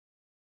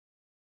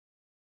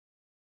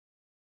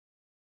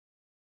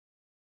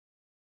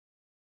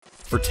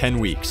For 10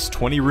 weeks,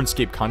 20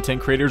 RuneScape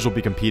content creators will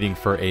be competing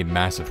for a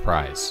massive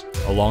prize.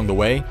 Along the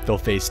way, they'll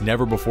face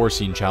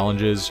never-before-seen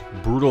challenges,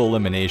 brutal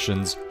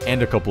eliminations,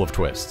 and a couple of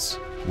twists.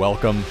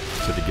 Welcome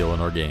to the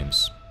Gielinor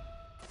Games.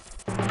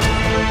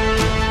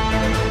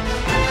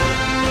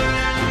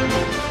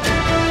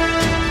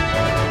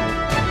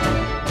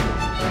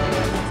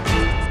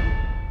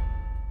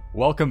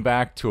 Welcome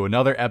back to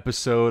another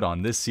episode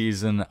on this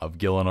season of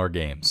Gielinor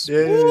Games.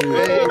 Yay.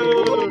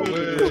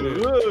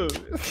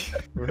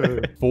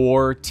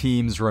 4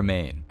 teams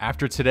remain.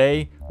 After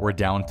today, we're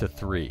down to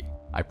 3.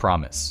 I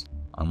promise.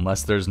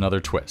 Unless there's another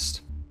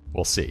twist.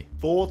 We'll see.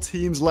 4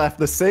 teams left.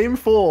 The same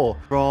 4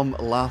 from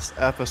last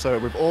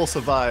episode. We've all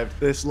survived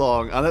this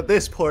long. And at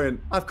this point,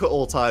 I've cut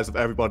all ties with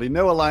everybody.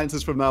 No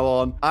alliances from now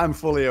on. I'm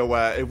fully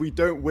aware. If we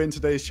don't win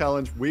today's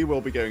challenge, we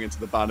will be going into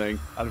the banning.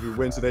 And if we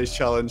win today's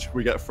challenge,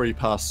 we get free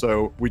pass.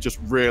 So we just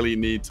really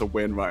need to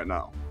win right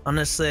now.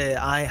 Honestly,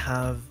 I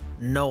have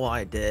no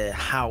idea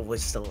how we're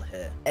still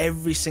here.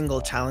 Every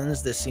single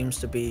challenge, there seems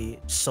to be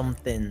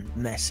something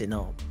messing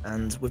up.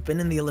 And we've been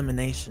in the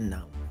elimination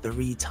now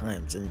 3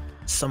 times and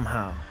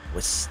somehow we're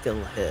still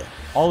here.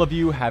 All of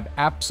you have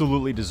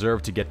absolutely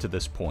deserved to get to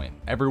this point.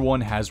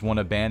 Everyone has won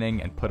a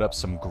banning and put up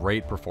some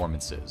great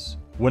performances.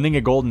 Winning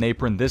a golden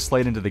apron this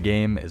late into the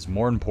game is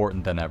more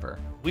important than ever.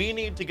 We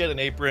need to get an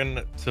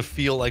apron to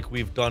feel like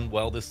we've done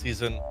well this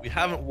season. We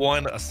haven't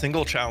won a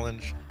single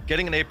challenge.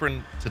 Getting an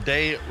apron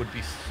today would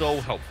be so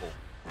helpful.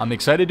 I'm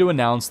excited to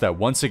announce that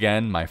once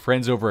again, my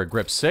friends over at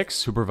Grip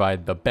 6, who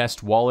provide the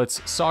best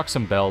wallets, socks,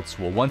 and belts,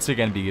 will once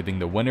again be giving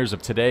the winners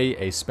of today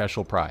a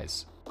special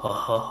prize. Ho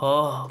ho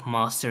ho,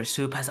 Master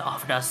Soup has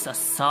offered us a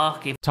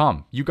sock.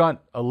 Tom, you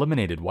got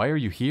eliminated. Why are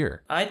you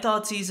here? I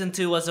thought season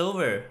 2 was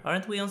over.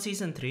 Aren't we on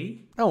season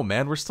 3? No,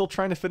 man, we're still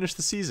trying to finish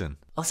the season.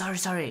 Oh,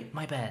 sorry,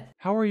 my bad.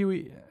 How are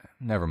you?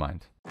 Never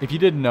mind. If you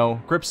didn't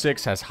know, Grip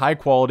 6 has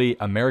high-quality,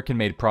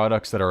 American-made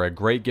products that are a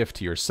great gift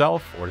to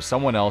yourself or to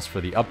someone else for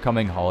the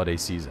upcoming holiday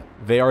season.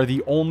 They are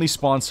the only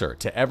sponsor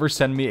to ever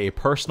send me a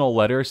personal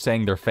letter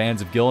saying they're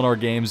fans of Gielinor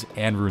Games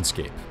and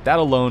RuneScape. That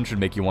alone should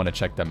make you want to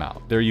check them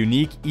out. Their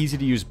unique,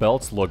 easy-to-use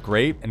belts look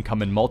great and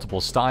come in multiple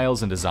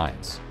styles and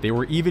designs. They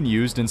were even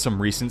used in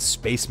some recent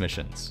space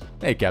missions.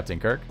 Hey, Captain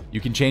Kirk.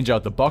 You can change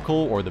out the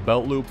buckle or the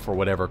belt loop for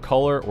whatever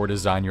color or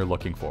design you're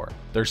looking for.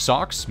 Their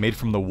socks, made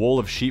from the wool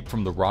of sheep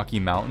from the Rocky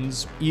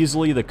Mountains,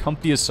 easily the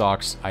comfiest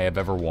socks I have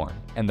ever worn.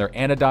 And their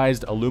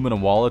anodized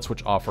aluminum wallets,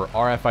 which offer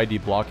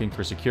RFID blocking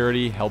for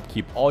security, help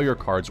keep all your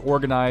cards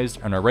organized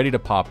and are ready to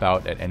pop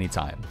out at any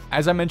time.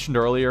 As I mentioned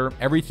earlier,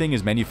 everything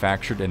is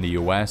manufactured in the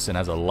US and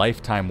has a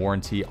lifetime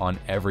warranty on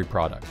every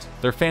product.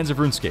 They're fans of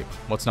RuneScape,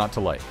 what's not to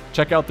like?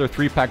 Check out their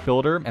 3-pack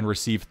builder and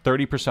receive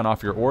 30%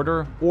 off your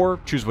order, or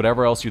choose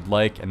whatever else you'd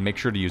like and make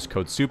sure to use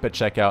code SOUP at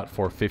checkout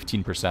for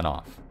 15%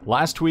 off.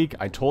 Last week,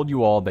 I told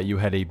you all that you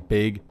had a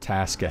big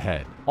task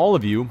ahead. All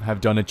of you have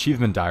done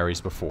achievement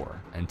diaries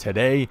before, and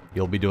today,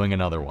 you'll be doing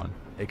another one.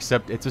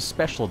 Except it's a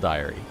special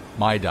diary,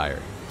 my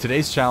diary.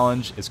 Today's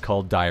challenge is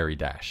called Diary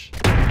Dash.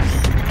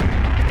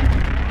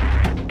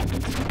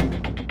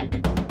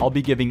 I'll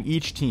be giving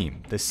each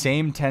team the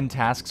same 10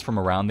 tasks from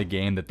around the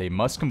game that they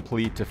must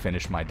complete to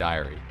finish my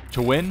diary.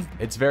 To win,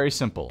 it's very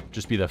simple.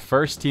 Just be the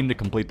first team to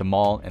complete them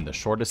all in the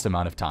shortest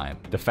amount of time.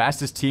 The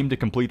fastest team to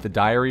complete the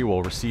diary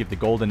will receive the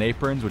golden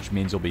aprons, which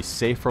means you'll be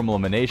safe from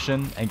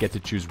elimination and get to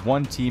choose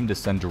one team to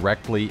send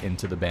directly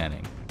into the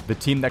banning. The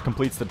team that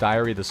completes the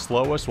diary the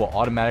slowest will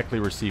automatically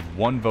receive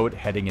 1 vote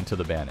heading into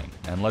the banning.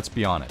 And let's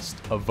be honest,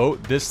 a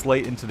vote this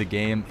late into the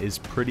game is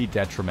pretty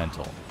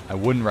detrimental. I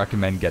wouldn't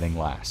recommend getting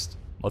last.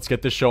 Let's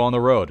get this show on the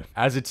road.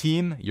 As a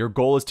team, your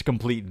goal is to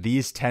complete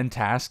these 10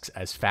 tasks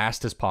as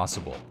fast as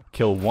possible.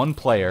 Kill 1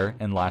 player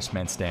in Last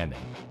Man Standing.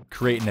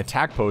 Create an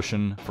attack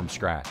potion from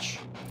scratch.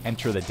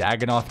 Enter the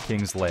Dagannoth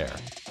King's lair.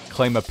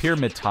 Claim a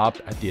pyramid top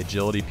at the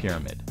Agility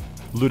Pyramid.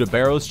 Loot a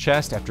Barrows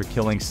chest after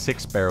killing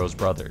 6 Barrows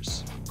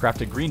brothers.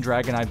 Craft a green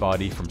dragon eye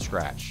body from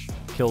scratch.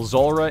 Kill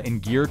Zulrah in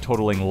gear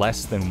totaling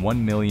less than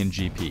 1 million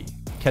GP.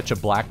 Catch a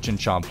black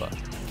Chinchompa.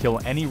 Kill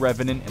any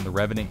Revenant in the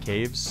Revenant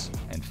Caves.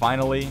 And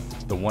finally,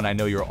 the one I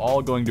know you're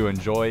all going to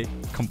enjoy,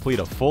 complete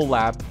a full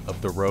lap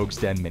of the Rogue's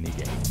Den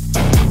minigame.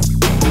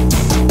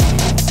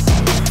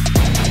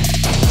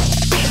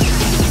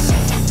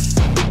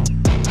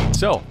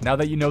 So, now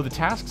that you know the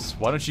tasks,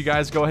 why don't you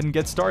guys go ahead and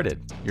get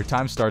started? Your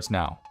time starts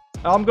now.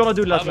 I'm gonna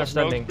do Last Man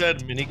Standing.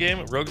 Rogue's Den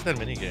minigame? Rogue's Den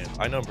minigame.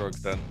 I know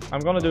Rogue's Den.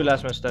 I'm gonna do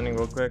Last Man Standing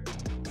real quick.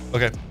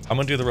 Okay, I'm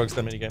gonna do the Rogue's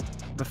Den minigame.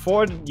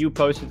 Before you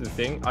posted the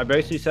thing, I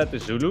basically said to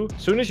Zulu,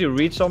 as soon as you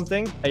read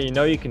something and you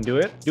know you can do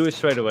it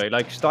straight away.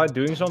 Like, start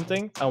doing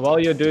something, and while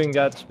you're doing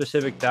that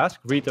specific task,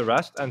 read the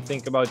rest and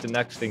think about the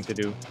next thing to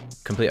do.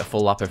 Complete a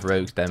full lap of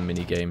Rogue's Den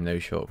minigame, no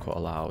shortcut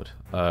allowed.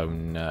 Oh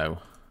no.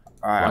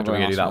 Alright, Right, do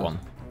we do that one?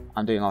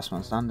 I'm doing Last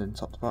Man Standing,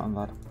 top to bottom,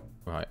 lad.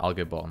 Right, I'll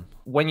go bottom.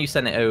 When you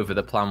sent it over,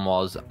 the plan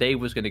was Dave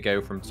was going to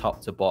go from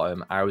top to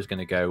bottom. I was going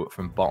to go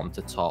from bottom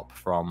to top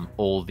from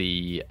all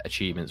the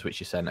achievements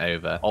which you sent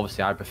over.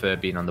 Obviously, I prefer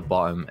being on the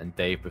bottom, and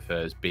Dave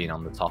prefers being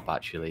on the top,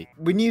 actually.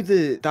 We knew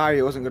the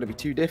diary wasn't going to be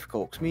too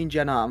difficult because me and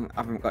Jen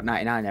haven't got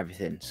 99 and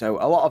everything. So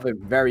a lot of it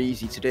very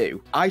easy to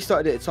do. I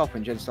started at the top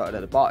and Jen started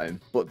at the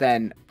bottom. But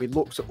then we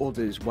looked at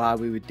others while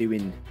we were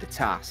doing the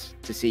task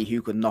to see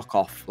who could knock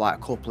off like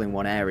a couple in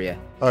one area.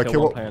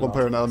 Kill one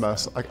player in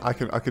LMS.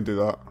 I can do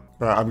that.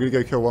 Right, I'm gonna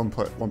go kill one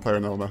player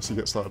in LMS. You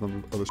get started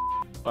on other.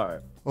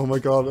 Alright. Oh my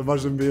god,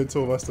 imagine me and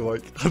Torvester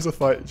like had to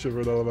fight each other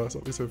in LMS.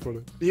 That'd be so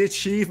funny. The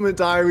Achievement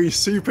Diary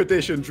Super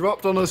Edition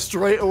dropped on us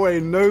straight away,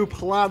 no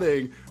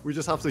planning. We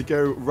just have to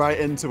go right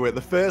into it.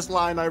 The first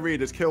line I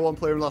read is kill one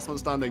player in last man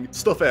standing.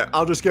 Stuff it.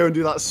 I'll just go and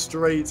do that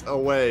straight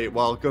away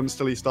while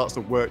Gunstilly starts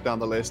to work down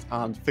the list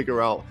and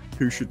figure out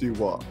who should do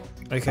what.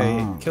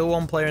 Okay, kill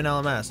one player in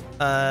LMS.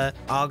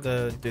 I'll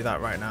go do that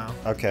right now.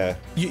 Okay.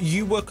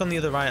 You work on the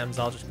other items.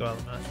 I'll just go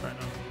LMS right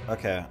now.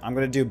 Okay, I'm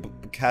gonna do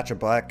catch a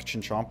black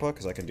Chinchompa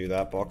because I can do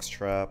that. Box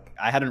trap.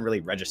 I hadn't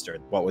really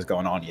registered what was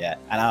going on yet,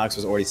 and Alex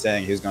was already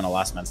saying he was going to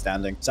last man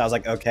standing. So I was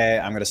like, okay,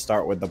 I'm gonna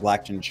start with the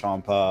black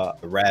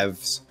Chinchompa, the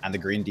revs, and the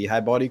green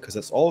D'Hide body because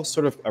it's all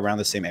sort of around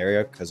the same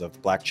area because of the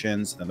black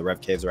chins, and then the rev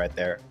caves right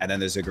there, and then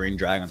there's a green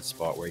dragon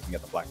spot where you can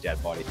get the black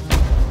D'Hide body.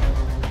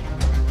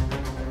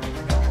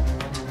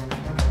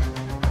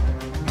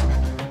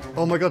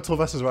 Oh my god,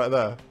 Torvester's right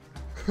there.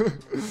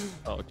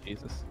 Oh,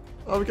 Jesus.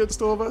 I'm against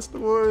Torvester,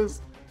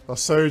 boys. I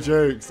so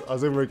joked,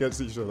 as in we're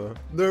against each other.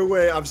 No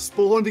way, I've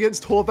spawned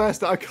against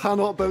Torvester. I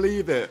cannot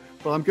believe it,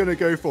 but I'm gonna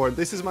go for it.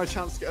 This is my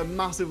chance to get a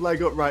massive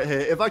leg up right here.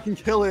 If I can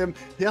kill him,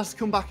 he has to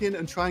come back in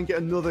and try and get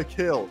another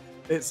kill.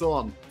 It's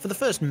on. For the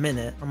first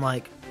minute, I'm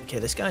like, okay,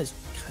 this guy's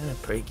kind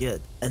of pretty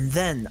good. And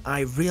then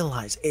I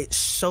realize it's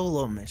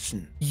solo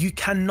mission. You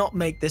cannot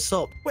make this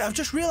up. Wait, I've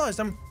just realized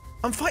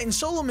I'm fighting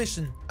solo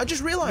mission. I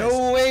just realized.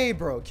 No way,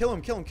 bro. Kill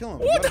him. What?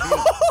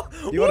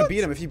 You gotta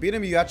beat him. If you beat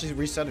him, you actually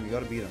reset him. You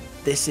gotta beat him.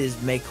 This is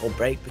make or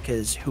break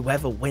because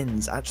whoever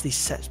wins actually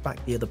sets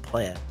back the other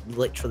player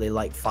literally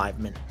like 5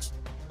 minutes.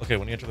 Okay,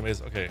 when you enter the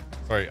maze, okay.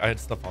 Sorry, I had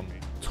stuff on me.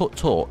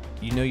 Tut,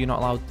 you know you're not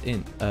allowed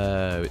in.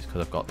 It's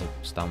because I've got the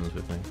stands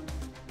with me.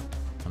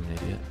 I'm an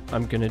idiot.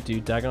 I'm gonna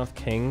do Dagonoth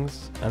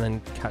Kings and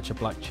then catch a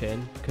black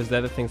chin because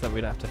they're the things that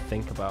we'd have to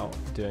think about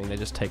doing. They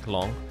just take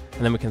long.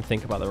 And then we can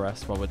think about the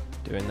rest while we're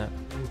doing that.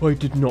 Oh, I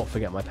did not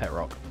forget my pet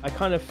rock. I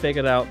kind of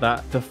figured out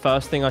that the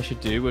first thing I should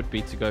do would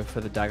be to go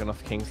for the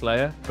Dagonoth Kings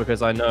layer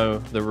because I know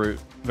the route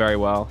very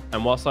well.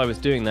 And whilst I was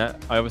doing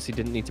that, I obviously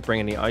didn't need to bring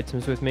any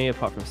items with me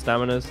apart from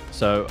staminas.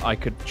 So I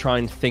could try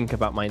and think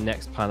about my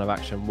next plan of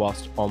action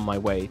whilst on my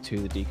way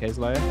to the DK's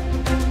layer.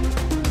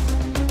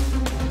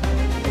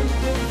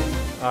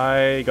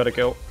 I got a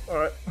kill. All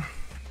right.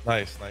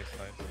 Nice.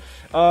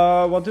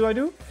 What do I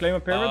do? Claim a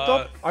pyramid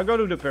top? I'll go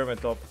to the pyramid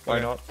top. Why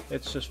not?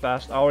 It's just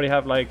fast. I already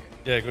have like...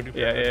 Yeah, go do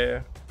pyramid.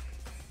 Yeah.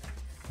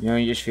 You know,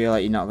 you just feel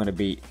like you're not going to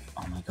beat...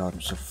 Oh my god,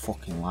 I'm so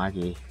fucking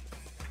laggy.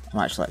 I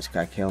might just let this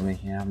guy kill me.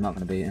 Yeah, I'm not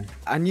going to beat him.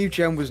 I knew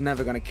Jen was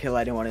never going to kill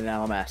anyone in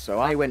LMS, so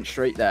I went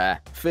straight there.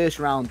 First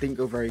round didn't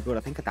go very good. I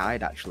think I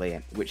died, actually,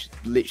 which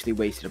literally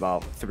wasted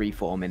about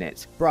 3-4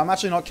 minutes. Bro, I'm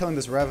actually not killing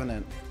this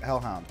Revenant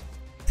Hellhound.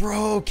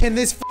 Bro, can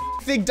this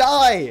thing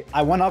die?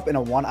 I went up in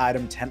a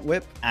 1-item tent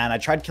whip, and I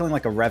tried killing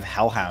like a Rev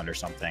Hellhound or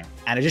something,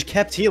 and it just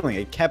kept healing.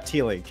 It kept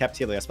healing.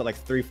 I spent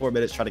like 3-4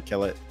 minutes trying to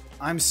kill it.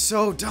 I'm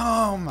so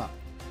dumb.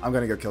 I'm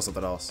gonna go kill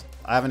something else.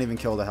 I haven't even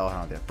killed a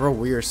Hellhound yet. Bro,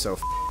 we are so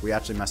we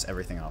actually mess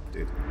everything up,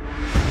 dude.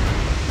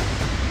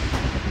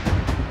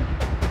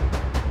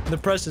 The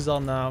press is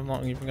on now, I'm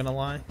not even gonna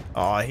lie.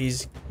 Oh,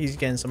 he's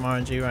getting some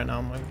RNG right now,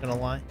 I'm not even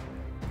gonna lie.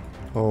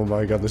 Oh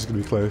my god, this is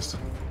gonna be close.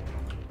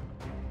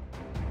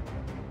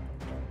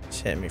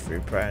 Just hit me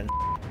through prayer.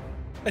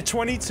 A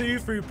 22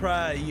 through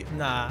prayer.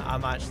 Nah,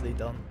 I'm actually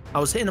done. I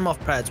was hitting him off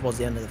prayer towards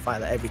the end of the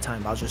fight like every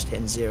time, but I was just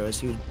hitting zeros.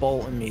 He was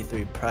bolting me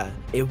through prayer.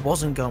 It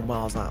wasn't going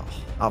well. I was like,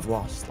 oh, I've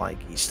lost. Like,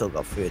 he's still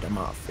got food. I'm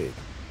out of food.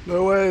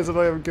 No ways have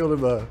I ever killed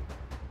him there.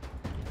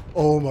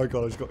 Oh my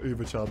god, he's got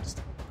uber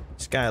chanced.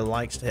 This guy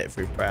likes to hit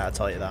through prayer, I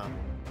tell you that.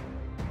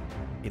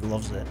 He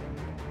loves it.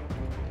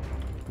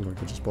 Oh my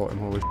god, just bought him,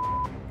 holy shit.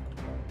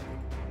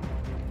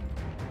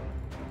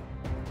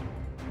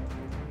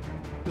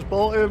 Just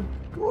bought him.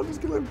 Go on,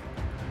 just kill him.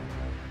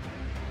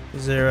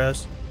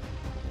 Zeros.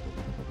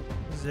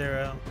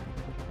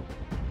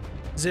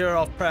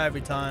 Zero off prayer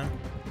every time.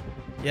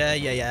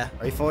 Yeah.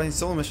 Are you following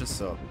solo missions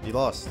still? You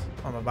lost.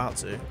 I'm about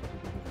to.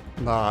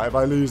 Nah, if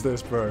I lose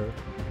this, bro.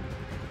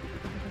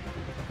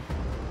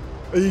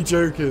 Are you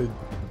joking?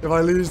 If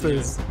I lose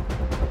this.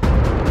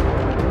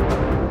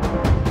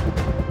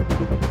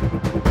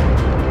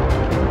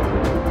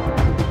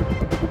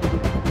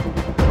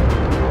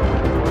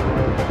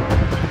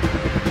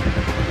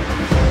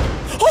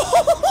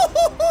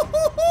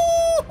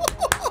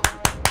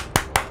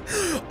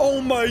 Oh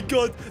my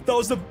god, that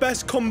was the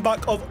best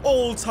comeback of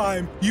all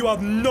time. You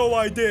have no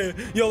idea.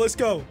 Yo, let's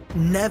go.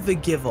 Never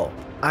give up.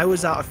 I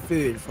was out of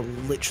food for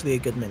literally a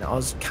good minute. I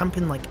was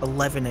camping like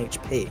 11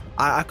 HP.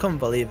 I couldn't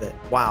believe it.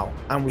 Wow.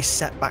 And we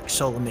set back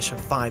solo mission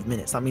 5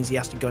 minutes. That means he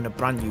has to go in a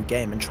brand new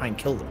game and try and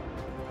kill them.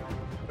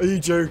 Are you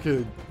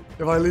joking?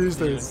 If I lose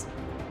this...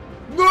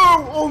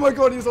 No! Oh my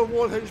god, he's on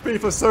 1 HP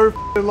for so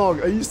f***ing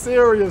long. Are you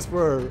serious,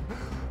 bro?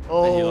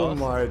 Oh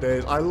my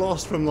days. I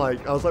lost from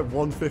like... I was like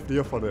 150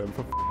 up on him,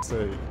 for f***ing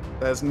sake.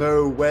 There's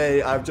no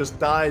way I've just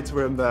died to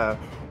him there.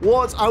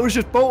 What? I was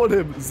just bolting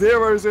him.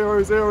 0,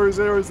 0, 0,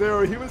 0,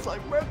 0. He was like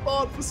red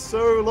barred for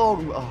so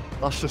long. Oh,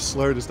 that's just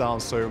slowed us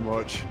down so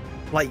much.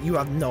 Like, you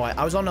have no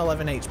idea. I was on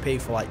 11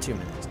 HP for like 2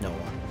 minutes. No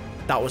one.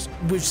 That was...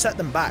 We've set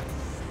them back.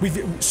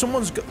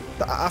 Someone's got...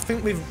 I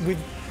think we've...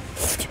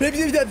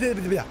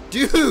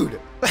 Dude!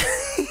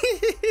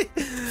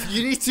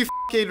 You need to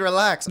f***ing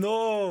relax.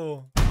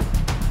 No.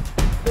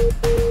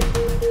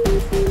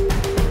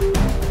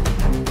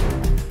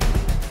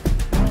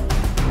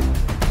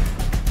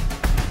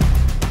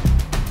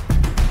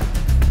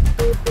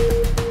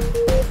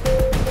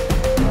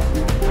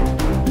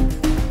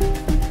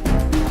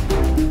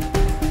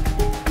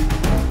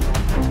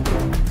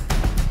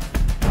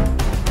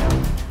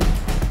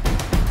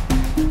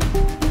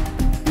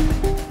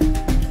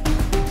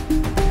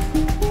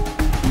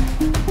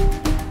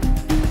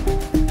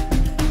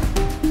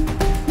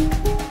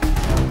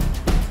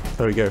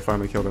 There we go,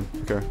 finally killed him.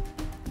 Okay.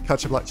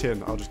 Catch a black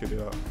chin, I'll just go do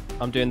that.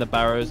 I'm doing the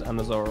Barrows and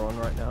the Zoron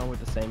right now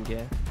with the same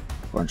gear.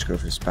 Why don't you go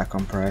for the spec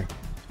on prey?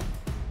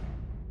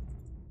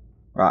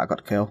 Right, I got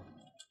the kill.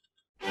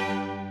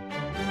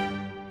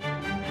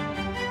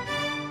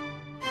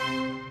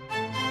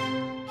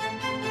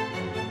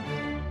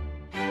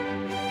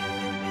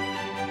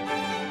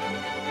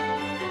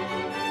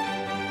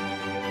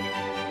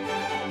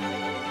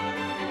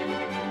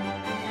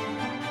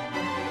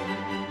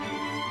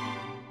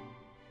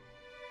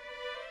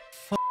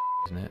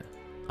 Isn't it?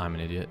 I'm an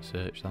idiot.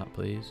 Search that,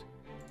 please.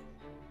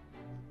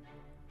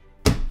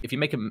 If you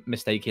make a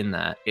mistake in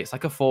there, it's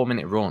like a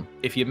 4-minute run.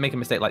 If you make a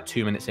mistake like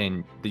 2 minutes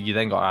in, you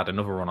then got to add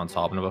another run on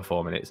top, another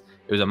 4 minutes.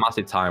 It was a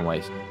massive time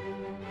waste.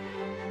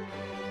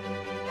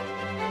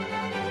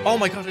 Oh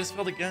my god, I just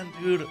failed again,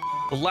 dude.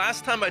 The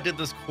last time I did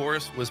this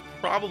course was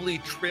probably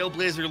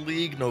Trailblazer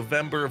League,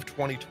 November of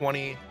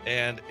 2020,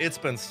 and it's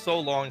been so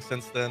long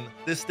since then.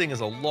 This thing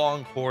is a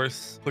long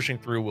course. Pushing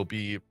through will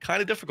be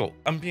kind of difficult.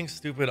 I'm being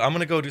stupid. I'm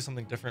gonna go do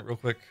something different real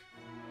quick.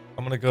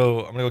 I'm gonna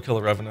go kill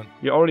a Revenant.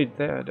 You're already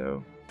there,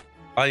 though.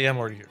 I am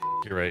already here.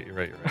 You're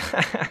right.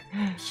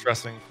 I'm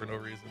stressing for no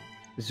reason.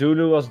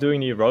 Zulu was doing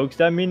the Rogues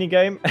Den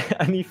minigame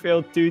and he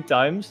failed 2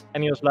 times.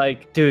 And he was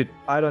like, dude,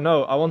 I don't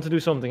know. I want to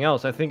do something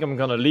else. I think I'm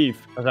gonna leave.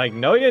 I was like,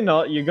 no, you're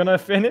not. You're gonna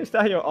finish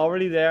that. You're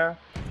already there.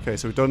 Okay,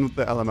 so we've done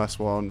the LMS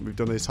one. We've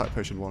done the attack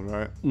potion one,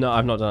 right? No,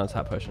 I've not done a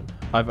tap potion.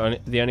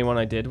 The only one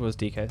I did was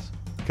DK's.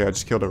 Okay, I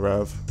just killed a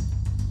Rev.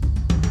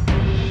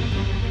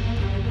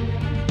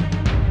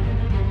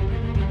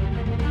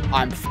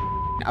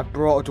 I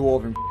brought a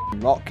dwarven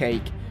rock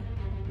cake.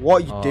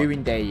 What are you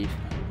doing, Dave?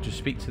 Just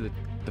speak to the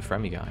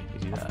Fremy guy.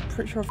 Is he there? I'm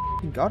pretty sure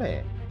I got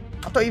it.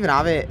 I don't even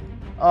have it.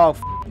 Oh,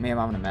 me, I'm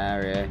having a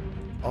mare here.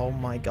 Oh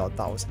my god,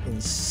 that was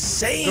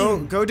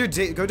insane. Go do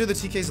the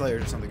TK's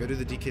layers or something. Go do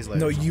the DK's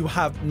layers. No, you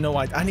have no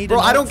idea. I need. Bro,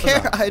 I don't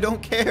care. I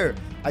don't care.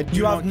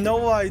 You have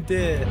no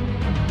idea.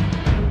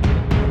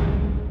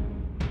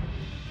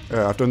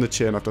 Yeah, I've done the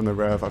chin. I've done the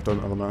Rev. I've done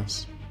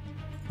LMS.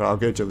 But I'll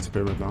go Agility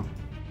Pyramid now.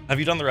 Have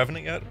you done the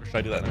Revenant yet, or should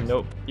I do that next?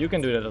 Nope. You can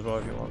do that as well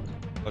if you want.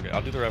 Okay,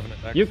 I'll do the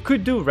Revenant next. You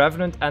could do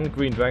Revenant and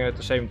Green Dragon at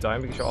the same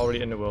time because you're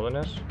already in the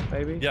wilderness,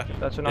 maybe? Yeah. If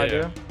that's an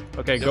idea. Yeah.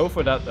 Okay, go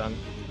for that then.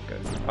 Okay.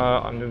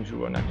 I'm doing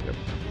Zulu next year.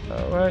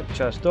 Alright,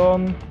 chest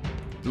on.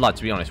 Lad,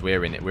 to be honest,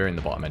 we're in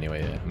the bottom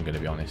anyway. I'm gonna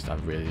be honest. I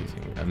really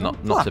think I'm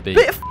not to be.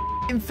 Bit of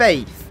f***ing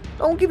faith.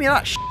 Don't give me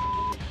that shit.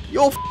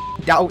 You're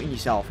f***ing doubting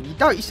yourself, and you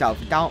doubt yourself,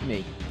 you doubt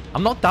me.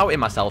 I'm not doubting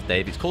myself,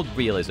 Dave. It's called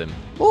realism.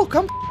 Look,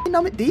 I'm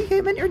at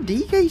DK. Meant you're in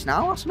DKs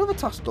now. That's another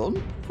task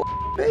done.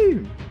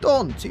 Boom.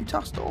 Done. 2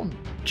 tasks done.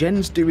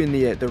 Jen's doing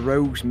the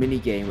Rogues mini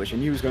game, which I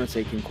knew was going to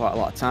take him quite a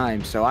lot of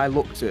time. So I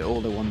looked at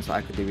all the ones that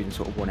I could do in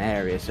sort of one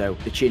area. So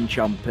the Chin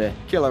Chomper,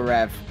 Kill a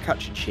Rev,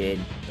 Catch a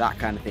Chin, that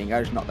kind of thing.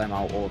 I just knocked them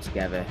out all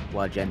together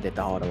while Jen did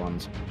the harder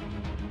ones.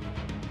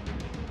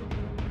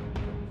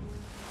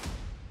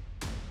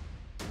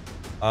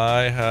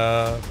 I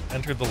have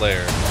entered the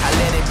lair. I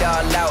let it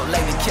all out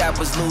like the cap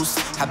was loose.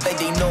 I bet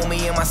they know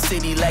me in my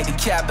city like the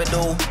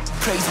capital.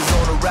 Praises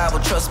on arrival,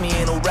 trust me,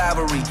 ain't no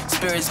rivalry.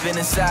 Spirit's been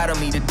inside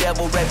of me, the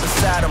devil right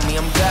beside of me.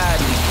 I'm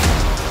godly.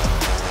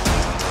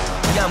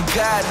 Yeah, I'm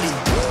godly.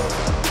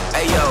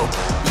 Hey yo,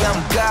 yeah,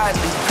 I'm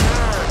godly.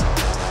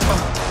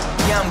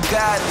 Yeah, I'm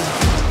godly.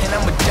 And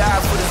I'ma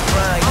die for this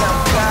grind. Yeah,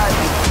 I'm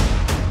godly.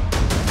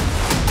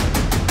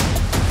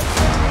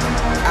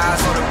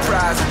 Eyes on the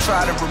prize, I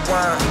try to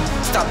rewind.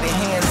 Stop their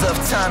hands up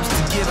times to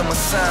give them a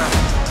sign.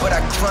 But I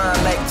grind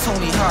like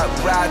Tony Hawk,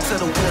 ride till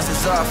the wheels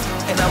is off.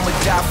 And I'ma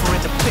die for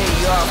it to pay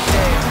off,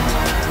 damn.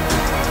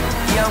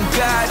 Yeah, I'm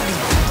godly.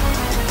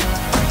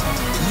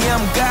 Yeah,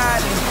 I'm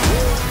godly.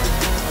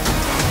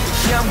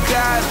 Yeah, I'm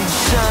godly.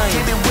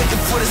 They been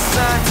waiting for the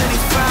sign till they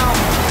found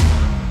me.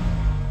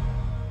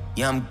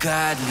 Yeah, I'm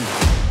godly.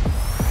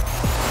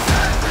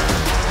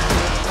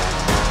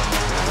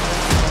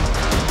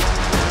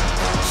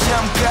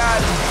 Yeah, I'm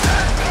godly.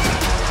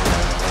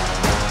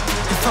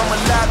 If I'm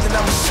alive, then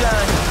I'ma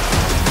shine.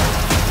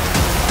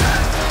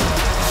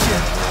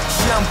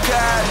 Yeah, I'm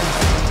godly.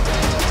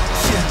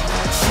 Yeah,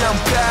 I'm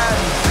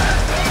godly.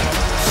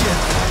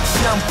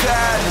 Yeah, I'm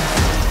godly.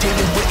 They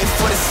been waiting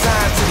for the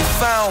sign till they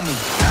found me.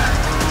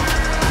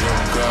 Yeah,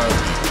 I'm godly,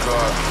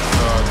 godly.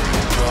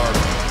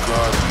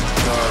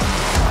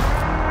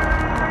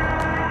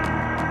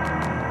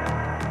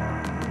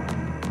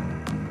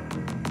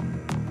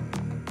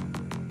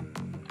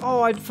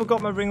 Oh, I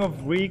forgot my ring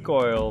of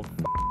recoil.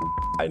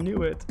 I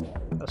knew it.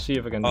 Let's see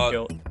if I can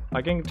kill.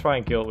 I can try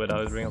and kill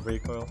without ring of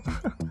recoil.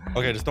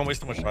 Okay, just don't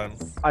waste too much time.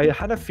 I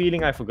had a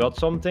feeling I forgot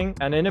something,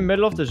 and in the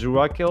middle of the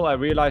Zura kill, I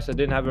realized I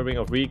didn't have a ring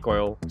of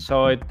recoil,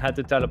 so I had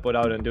to teleport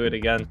out and do it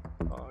again.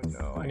 Oh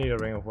no, I need a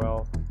ring of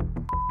well.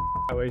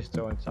 I wasted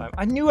so much time.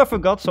 I knew I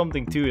forgot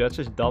something too. That's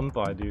just dumb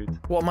part, dude.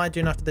 What am I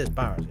doing after this?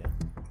 Barrows, yeah.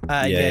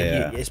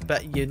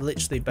 You're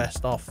literally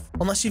best off.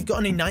 Unless you've got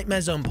any nightmare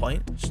zone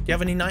points. Do you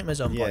have any nightmare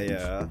zone points?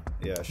 Yeah,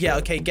 sure. Yeah,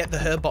 okay, get the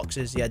herb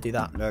boxes. Yeah, do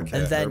that. Okay.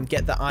 And then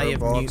get the Eye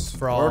of Newt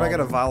from... Where would I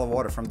get a vial of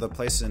water? From the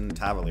place in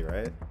Tavali,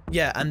 right?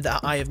 Yeah, and the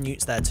Eye of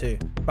Newt's there too.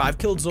 Right, I've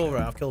killed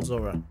Zora.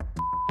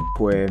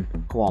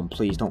 Go on,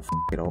 please don't f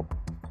it up.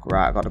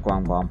 Right, I got the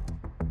Guam.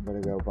 I'm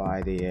gonna go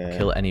by the...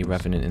 Kill any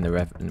Revenant in the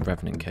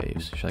Revenant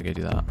caves. Should I go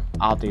do that?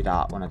 I'll do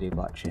that when I do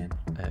Black Chin.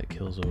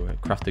 Kills or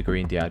craft the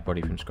green DI'd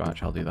body from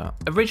scratch. I'll do that.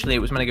 Originally, it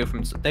was meant to go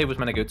from... Dave was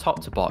meant to go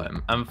top to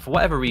bottom. And for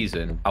whatever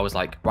reason, I was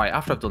like, right,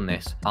 after I've done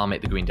this, I'll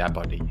make the green DI'd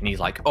body. And he's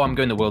like, oh, I'm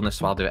going to the wilderness,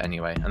 so I'll do it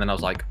anyway. And then I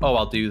was like, oh,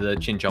 I'll do the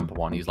chin jumper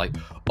one. He's like,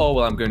 oh,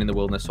 well, I'm going in the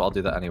wilderness, so I'll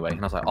do that anyway. And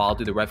I was like, oh, I'll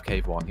do the Rev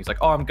Cave one. He's like,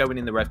 oh, I'm going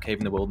in the Rev Cave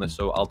in the wilderness,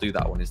 so I'll do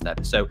that one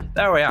instead. So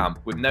there I am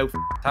with no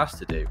task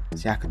to do.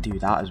 See, I could do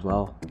that as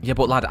well. Yeah,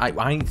 but lad,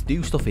 I need to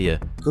do stuff here.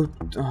 Go.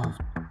 Oh,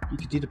 you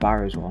could do the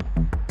Barrows one.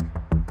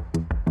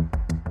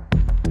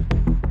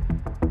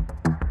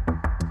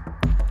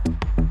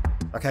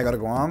 Okay, I got a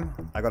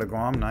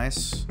Guam.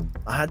 Nice.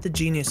 I had the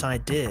genius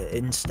idea.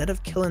 Instead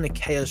of killing a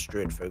Chaos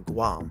Druid for a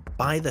Guam,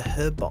 buy the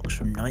herb box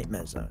from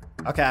Nightmare Zone.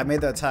 Okay, I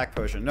made the attack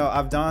potion. No,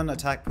 I've done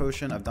attack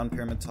potion. I've done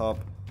pyramid top.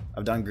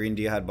 I've done green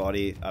Dihad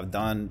body. I've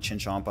done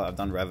Chinchampa. I've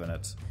done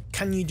Revenant.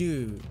 Can you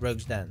do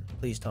Rogue's Den?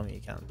 Please tell me you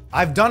can.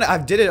 I've done it. I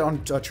did it on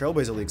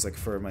Trailblazer Leagues, like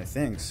for my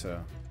thing. So.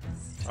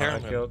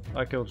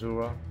 I killed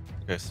Zura.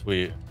 Okay,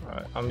 sweet.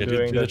 Alright, I'm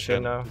doing that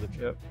shit now.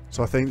 Yep.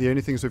 So I think the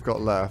only things we've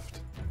got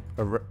left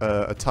are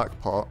attack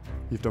pot.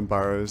 You've done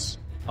Barrows.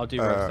 I'll do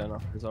Rogue's Den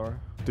after Zora.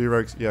 Do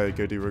Rogues? Yeah, you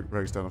go do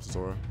Rogue's Den after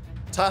Zora.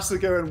 Tasks are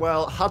going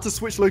well. Had to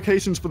switch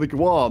locations for the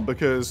Guam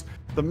because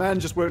the men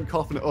just weren't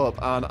coughing it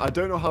up, and I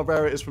don't know how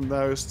rare it is from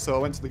those, so I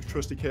went to the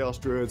trusty Chaos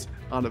Druids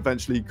and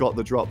eventually got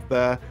the drop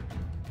there.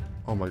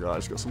 Oh my god, I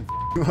just got some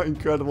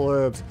incredible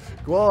herbs.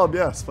 Guam,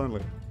 yes,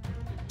 finally.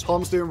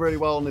 Tom's doing really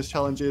well on his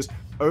challenges.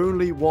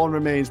 Only one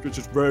remains, which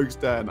is Rogue's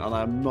Den, and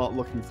I'm not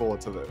looking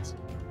forward to this.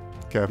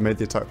 Okay, I've made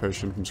the attack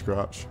potion from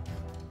scratch.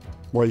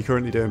 What are you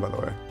currently doing, by the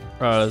way?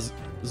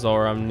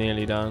 Zora, I'm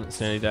nearly done. It's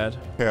nearly dead.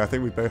 Okay, I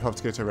think we both have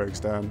to go to Rogue's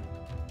Den,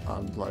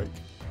 and like,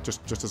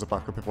 just as a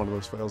backup if one of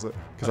us fails it,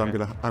 because okay.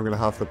 I'm gonna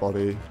have the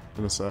body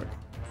in a sec.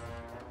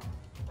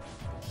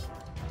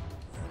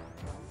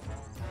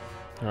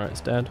 All right,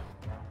 it's dead.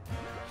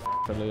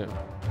 The loot.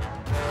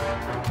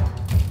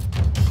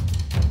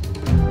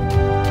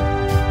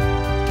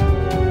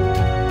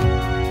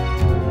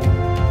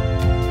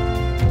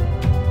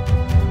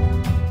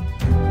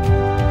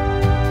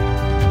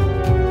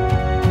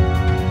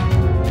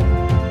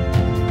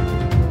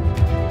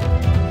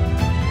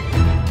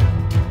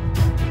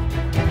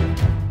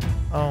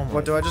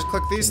 What, do I just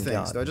click these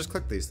things? Do I just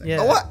click these things? Yeah.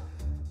 Oh, what?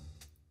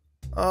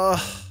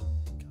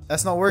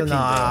 That's not working.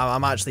 Nah,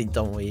 I'm actually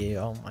done with you.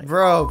 Oh my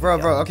bro.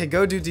 Okay,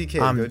 go do DK.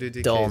 Go do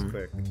DKs done.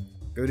 quick.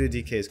 Go do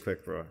DKs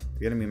quick, bro. You're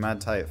getting me mad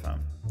tight,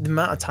 fam. The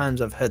amount of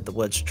times I've heard the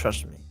words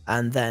 "trust me,"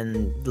 and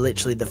then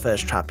literally the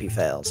first trap he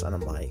fails, and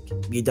I'm like,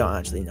 you don't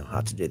actually know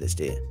how to do this,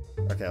 do you?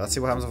 Okay, let's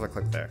see what happens if I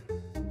click there.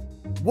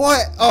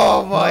 What?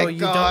 Oh my you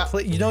god. Don't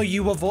click,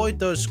 you avoid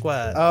those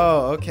squares.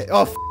 Oh, okay.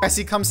 Oh, I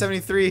see Cum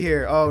 73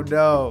 here. Oh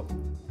no.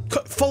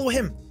 Follow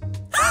him.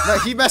 No,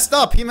 he messed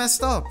up.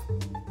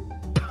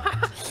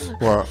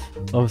 What?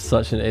 I'm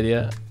such an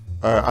idiot.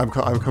 I'm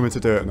coming to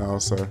do it now,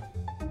 so.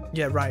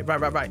 Yeah, right.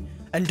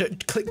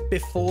 And click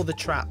before the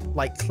trap.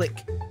 Like,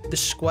 click the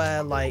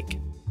square, like,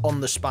 on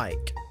the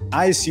spike.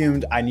 I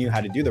assumed I knew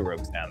how to do the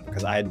Rogue's Den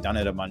because I had done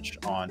it a bunch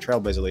on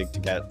Trailblazer League to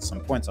get some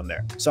points on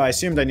there. So I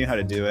assumed I knew how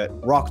to do it,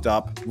 rocked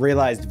up,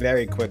 realized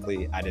very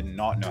quickly I did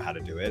not know how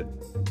to do it.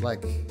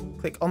 Like,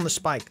 click on the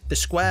spike. The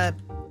square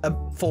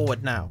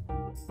forward now.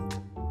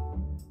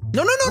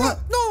 No.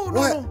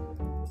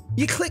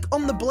 You click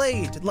on the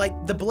blade,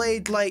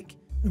 like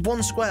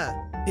one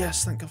square.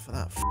 Yes, thank God for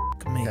that.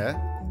 me. Okay.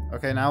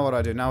 Okay, now what do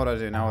I do? Now what do I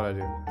do? Now what do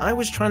I do? I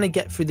was trying to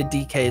get through the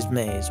DK's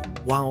maze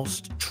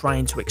whilst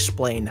trying to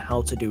explain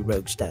how to do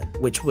Rogue's Den,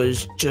 which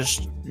was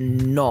just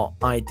not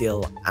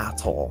ideal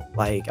at all.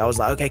 Like, I was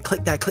like, okay,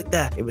 click there, click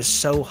there. It was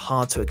so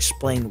hard to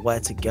explain where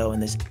to go,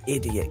 and this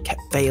idiot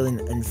kept failing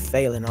and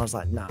failing. I was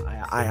like, nah,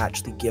 I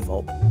actually give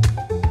up.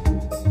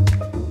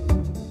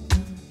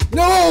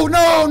 No,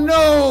 no,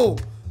 no!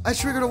 I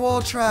triggered a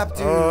wall trap,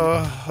 dude.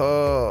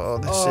 Oh,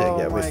 this is it.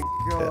 Yeah, my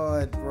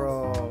god,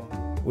 bro.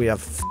 We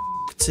have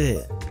f***ed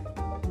it.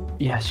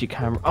 Yes, you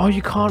can. Oh,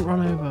 you can't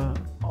run over.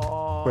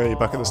 Oh, Wait,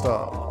 back at the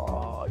start.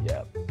 Oh,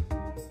 yeah.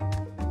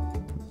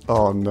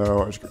 Oh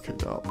no, I just got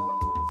kicked out.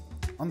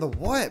 On the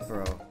what,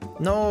 bro?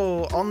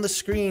 No, on the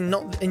screen,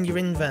 not in your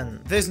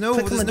invent. There's no,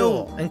 click on the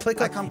door and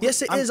click on.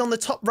 Yes, it is on the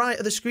top right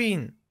of the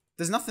screen.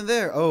 There's nothing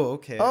there. Oh,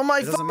 okay. Oh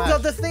my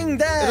god, the thing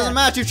there. It doesn't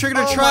match. You triggered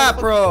a trap,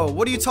 bro.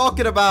 What are you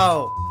talking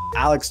about?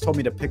 Alex told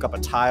me to pick up a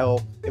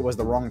tile. It was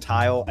the wrong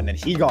tile, and then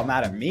he got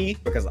mad at me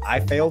because I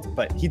failed,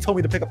 but he told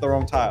me to pick up the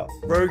wrong tile.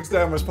 Rogue's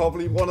Den was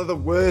probably one of the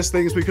worst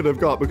things we could have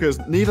got because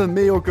neither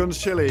me or Guns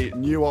Chili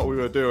knew what we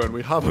were doing.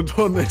 We haven't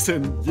done this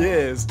in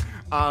years,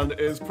 and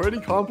it's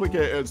pretty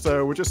complicated,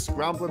 so we're just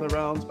scrambling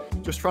around,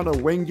 just trying to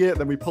wing it,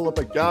 then we pull up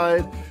a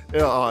guide.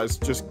 It's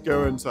just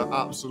going to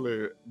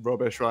absolute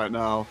rubbish right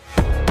now.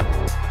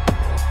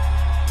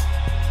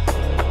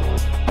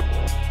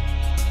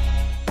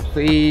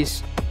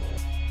 Please.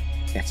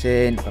 Get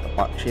in, got a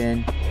box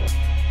in.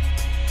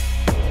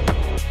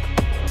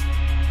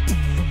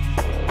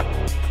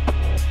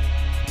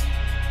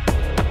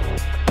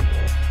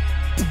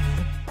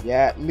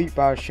 Yeah, loot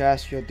bar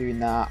chest if you're doing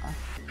that.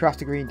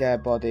 Craft a green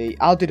dead body.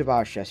 I'll do the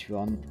bar chest if you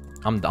want.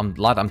 I'm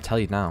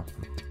telling you now.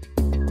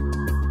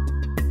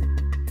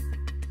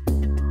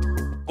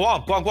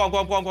 Guam.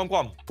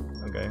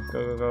 Okay,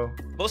 go.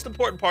 Most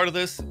important part of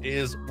this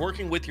is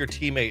working with your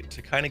teammate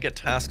to kind of get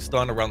tasks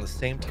done around the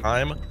same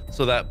time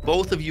so that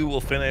both of you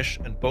will finish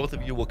and both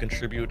of you will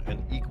contribute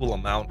an equal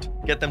amount,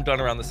 get them done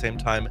around the same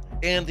time,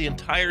 and the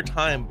entire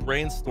time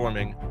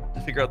brainstorming to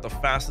figure out the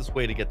fastest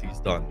way to get these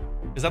done.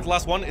 Is that the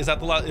last one? Is that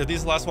the last? Are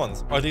these the last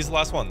ones? Are these the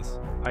last ones?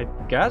 I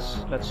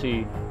guess. Let's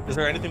see. Is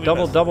there anything we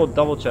missed?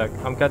 Double check.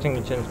 I'm catching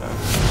the chins now.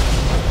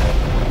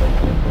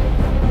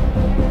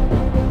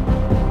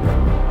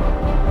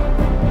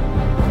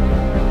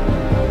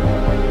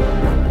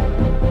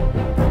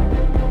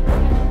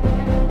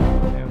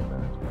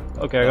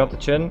 Okay, I got the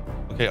chin.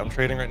 Okay, I'm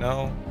trading right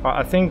now.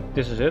 I think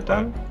this is it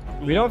then.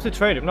 We don't have to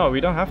trade him. No, we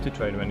don't have to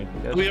trade him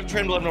anything. Yes. We have to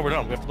trade him to let him know we're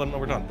done. We have to let him know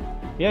we're done.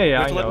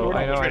 Yeah, I know.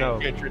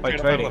 By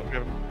trading.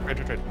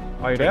 Trade.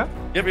 Are you there?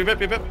 Yep.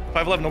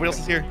 511, nobody else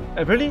is here.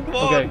 Really? Come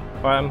okay. on.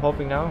 Alright, I'm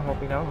hoping now.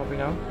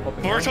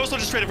 Virtuoso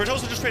just traded.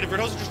 Virtuoso just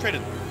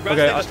traded. Okay,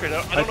 just traded.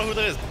 I don't know who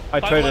that is. I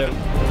traded him.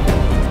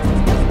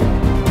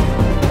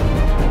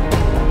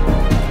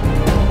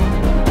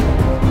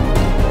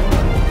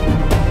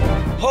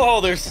 Oh,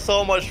 there's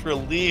so much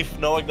relief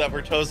knowing that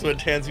Virtuoso and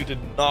Tanzu did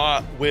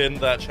not win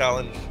that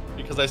challenge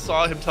because I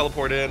saw him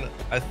teleport in.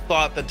 I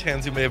thought that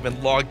Tanzu may have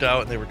been logged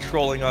out and they were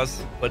trolling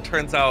us, but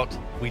turns out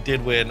we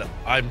did win.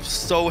 I'm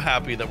so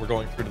happy that we're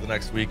going through to the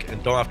next week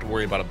and don't have to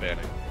worry about a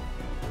banning.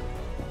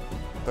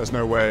 There's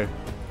no way.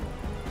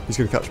 He's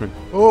gonna catch me.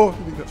 Oh,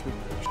 he didn't catch me.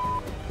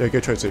 Yeah, go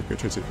trade two. I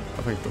think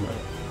I've done that.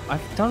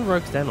 I've done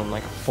Rogue's Den on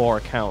like 4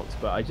 accounts,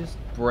 but I just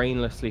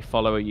brainlessly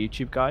follow a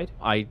YouTube guide.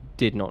 I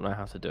did not know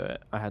how to do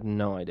it. I had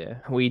no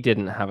idea. We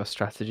didn't have a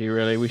strategy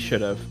really. We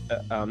should have.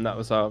 That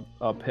was our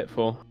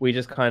pitfall. We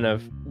just kind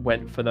of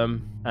went for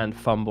them and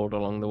fumbled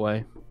along the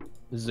way.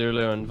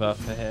 Zulu and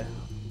Verf are here.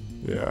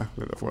 Yeah,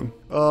 enough one.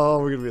 Oh,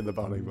 we're gonna be in the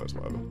banning, but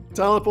whatever.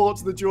 Teleport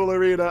to the duel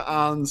arena,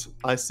 and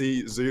I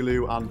see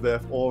Zulu and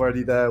Viff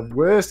already there.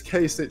 Worst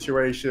case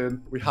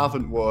situation, we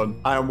haven't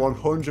won. I am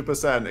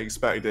 100%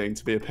 expecting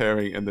to be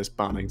appearing in this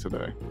banning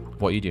today.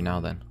 What do you do now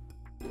then?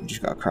 You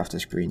just gotta craft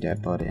this green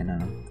dead body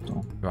now.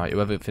 Right,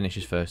 whoever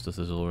finishes first does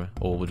the Zora,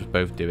 or we'll just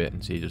both do it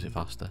and see who does it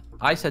faster.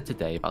 I said to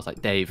Dave, I was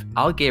like, Dave,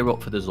 I'll gear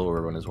up for the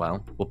Zora run as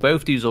well. We'll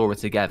both do Zora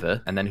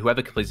together, and then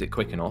whoever completes it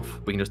quick enough,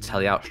 we can just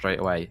tell you out straight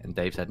away. And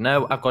Dave said,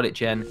 no, I've got it,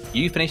 Jen.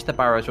 You finish the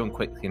Barrows run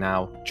quickly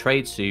now,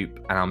 trade soup,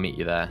 and I'll meet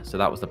you there. So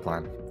that was the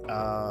plan.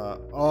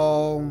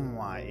 Oh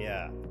my,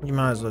 yeah. You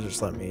might as well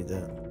just let me do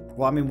it.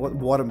 Well, I mean,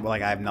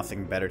 like, I have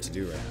nothing better to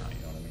do right now, you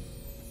know what I mean?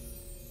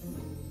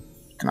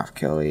 Gonna have to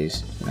kill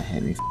these. Gonna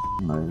hit me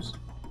loads.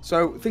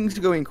 So things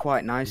are going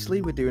quite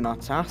nicely. We're doing our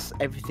tasks,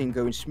 everything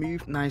going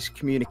smooth, nice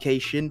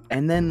communication.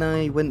 And then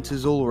I went to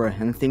Zulrah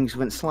and things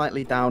went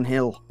slightly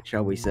downhill,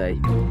 shall we say.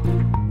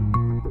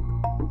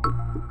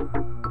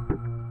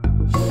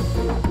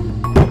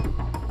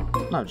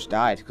 No, I just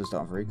died because I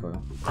don't have recoil.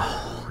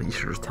 Oh, you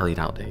should just tell you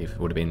out, Dave. It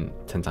would have been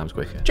 10 times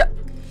quicker.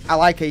 I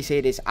like how you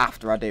say this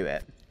after I do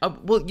it.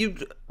 Well, you...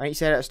 Why didn't you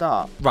say it at the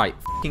start? Right,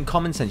 fucking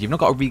common sense. You've not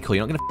got a recoil.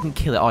 You're not going to fucking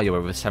kill it, are you,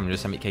 over a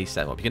 770k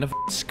setup? You're going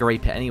to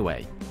scrape it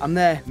anyway. I'm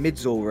there,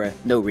 mid-Zulra,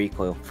 no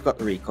recoil. Forgot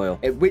the recoil.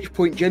 At which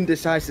point Jen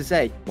decides to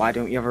say, why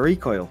don't you have a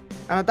recoil?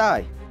 And I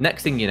die.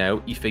 Next thing you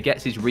know, he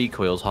forgets his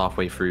recoils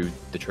halfway through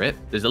the trip.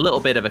 There's a little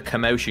bit of a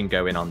commotion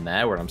going on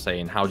there where I'm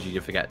saying, how did you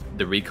forget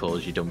the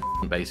recoils, you dumb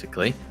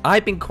basically?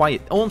 I've been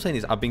quiet. All I'm saying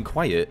is I've been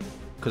quiet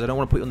because I don't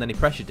want to put you under any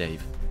pressure,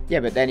 Dave. Yeah,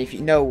 but then if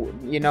you know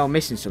I'm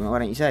missing something, why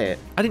don't you say it?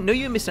 I didn't know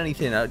you were missing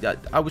anything.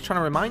 I was trying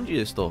to remind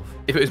you of stuff.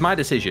 If it was my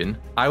decision,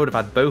 I would have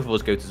had both of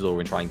us go to Zulra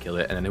and try and kill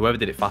it, and then whoever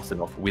did it fast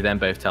enough, we then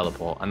both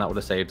teleport, and that would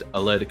have saved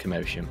a load of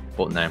commotion.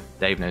 But no,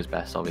 Dave knows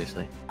best,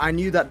 obviously. I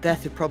knew that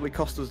death had probably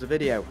cost us the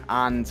video,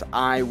 and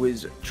I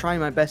was trying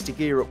my best to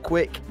gear up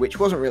quick, which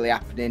wasn't really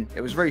happening.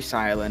 It was very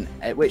silent,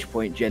 at which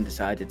point Jen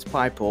decided to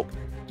pipe up,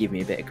 give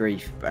me a bit of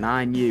grief. And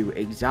I knew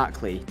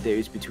exactly that it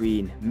was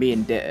between me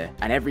and Ditter,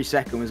 and every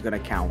second was going to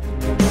count.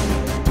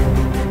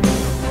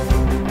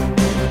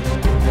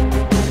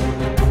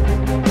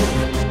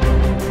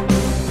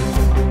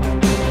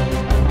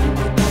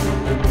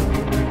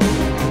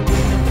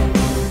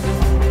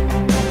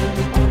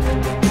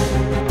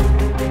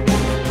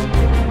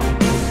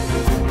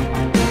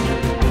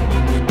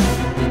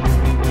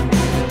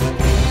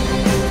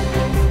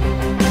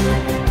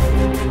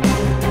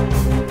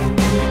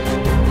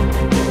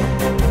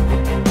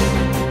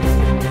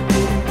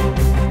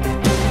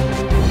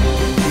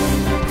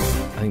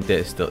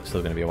 It's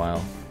still going to be a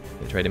while.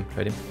 Trade him.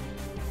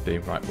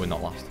 Boom. Right, we're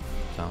not lost.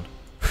 Sound.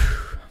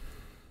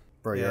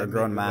 Bro, you're a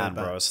grown man,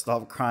 bro.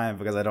 Stop crying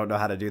because I don't know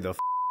how to do the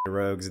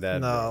rogues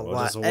dead. No, we'll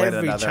like just win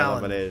every another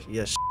challenge. elimination.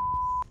 Yes.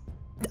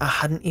 I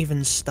hadn't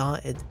even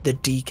started the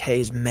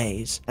DK's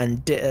maze,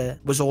 and Ditter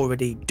was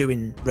already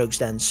doing Rogue's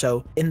Den.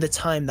 So in the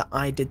time that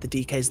I did the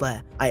DK's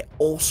lair, I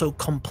also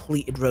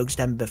completed Rogue's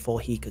Den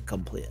before he could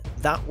complete it.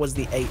 That was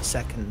the 8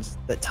 seconds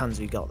that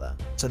Tanzu got there.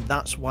 So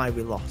that's why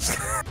we lost,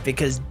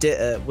 because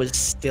Ditter was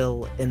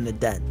still in the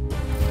den.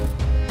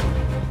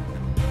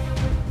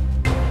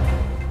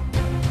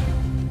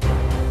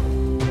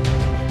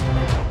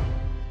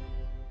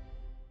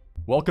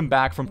 Welcome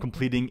back from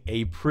completing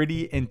a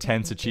pretty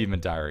intense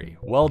achievement diary.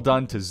 Well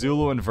done to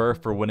Zulu and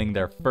Verf for winning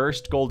their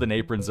first golden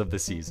aprons of the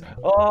season.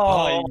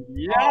 Oh,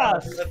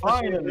 yes,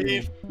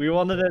 finally. We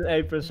wanted an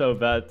apron so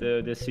bad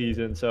this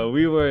season, so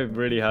we were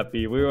really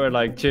happy. We were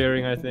like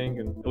cheering, I think,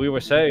 and we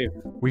were saved.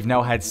 We've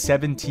now had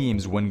 7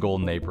 teams win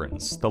golden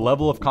aprons. The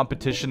level of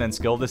competition and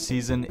skill this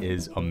season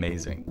is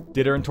amazing.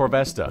 Ditter and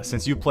Torvesta,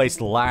 since you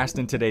placed last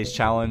in today's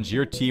challenge,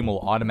 your team will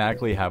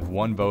automatically have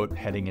 1 vote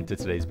heading into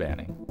today's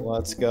banning.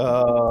 Let's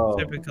go.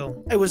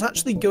 Typical. It was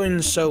actually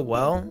going so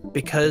well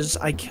because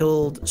I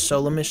killed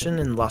Solo Mission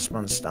in Last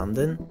Man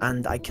Standing,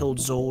 and I killed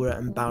Zulra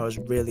and Barrows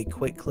really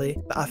quickly.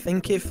 But I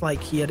think if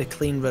like he had a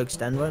clean Rogue's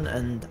Den run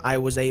and I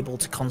was able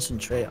to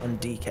concentrate on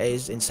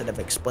DKs instead of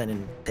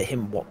explaining to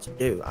him what to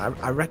do,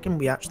 I reckon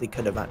we actually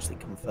could have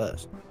come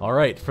first.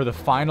 Alright, for the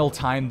final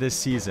time this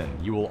season,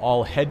 you will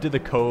all head to the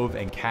Cove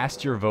and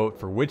cast your vote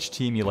for which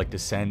team you'd like to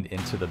send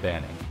into the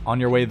banning. On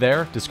your way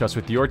there, discuss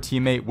with your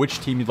teammate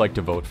which team you'd like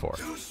to vote for.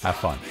 Have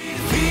fun.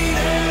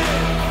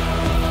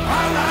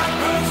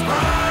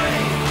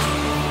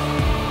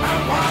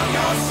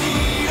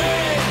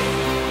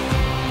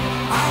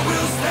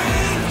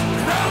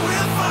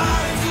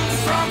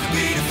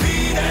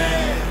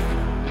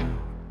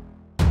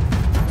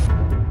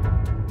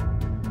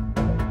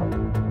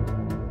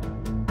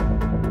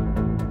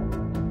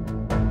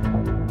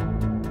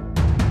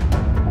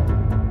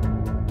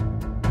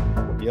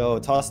 Yo,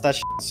 toss that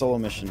solo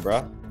mission,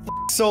 bruh.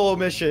 Solo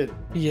mission.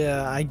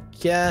 Yeah, I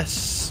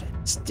guess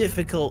it's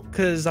difficult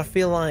because I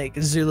feel like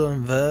Zulu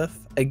and Verf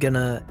are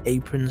gonna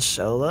apron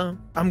Solo.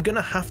 I'm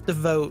gonna have to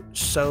vote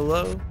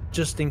Solo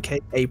just in case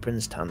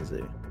aprons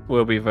Tanzu.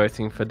 We'll be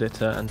voting for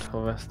Ditter and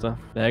Torvesta.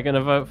 They're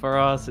gonna vote for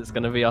us. It's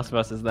gonna be us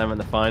versus them in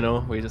the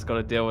final. We just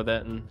gotta deal with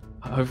it and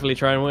hopefully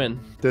try and win.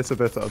 Ditter,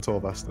 Bitter, and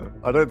Torvesta.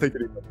 I don't think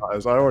it even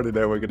matters. I already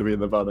know we're going to be in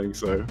the banning,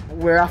 so...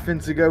 We're having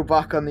to go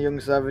back on the Young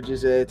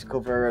Savages here to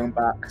cover our own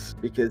backs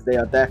because they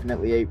are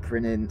definitely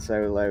aproning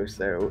Solo,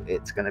 so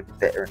it's going to be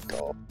Bitter and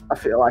Tor. I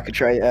feel like a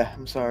traitor.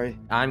 I'm sorry.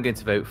 I'm going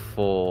to vote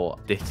for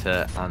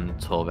Ditter and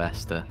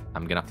Torvesta.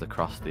 I'm going to have to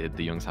cross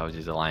the Young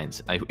Savages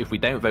alliance. If we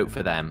don't vote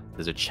for them,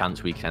 there's a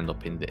chance we can end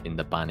up in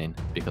the banning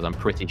because I'm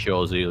pretty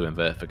sure Zulu and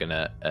Verf are going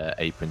to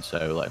apron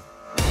Solo.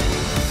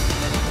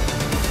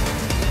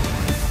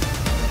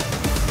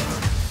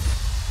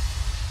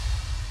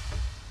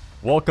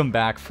 Welcome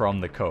back from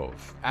the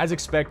Cove. As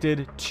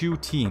expected, 2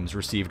 teams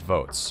received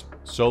votes,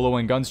 Solo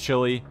and Guns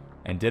Chili,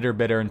 and Ditter,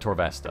 Bitter, and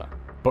Torvesta.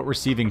 But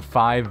receiving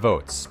 5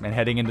 votes and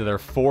heading into their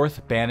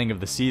 4th banning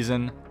of the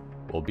season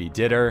will be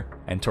Ditter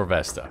and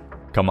Torvesta.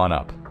 Come on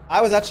up. I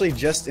was actually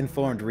just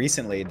informed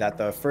recently that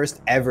the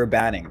first ever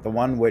banning, the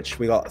one which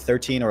we got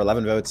 13 or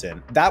 11 votes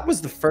in, that was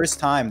the first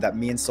time that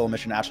me and Soul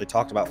Mission actually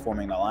talked about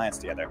forming an alliance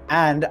together.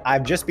 And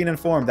I've just been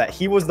informed that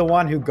he was the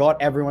one who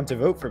got everyone to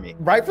vote for me.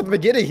 Right from the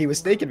beginning, he was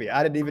staking me.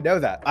 I didn't even know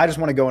that. I just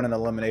want to go in an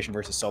elimination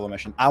versus Solo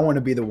Mission. I want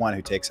to be the one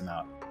who takes him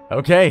out.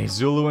 Okay,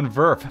 Zulu and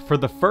Verf, for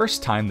the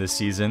first time this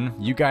season,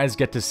 you guys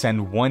get to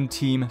send one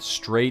team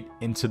straight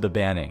into the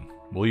banning.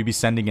 Will you be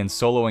sending in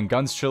Solo and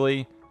Guns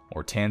Chili,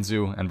 or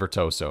Tanzu and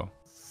Virtuoso?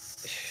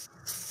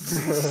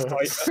 Solo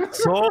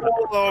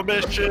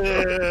mission!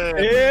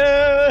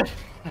 Yeah!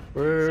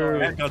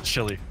 Sorry, Guns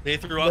Chili. They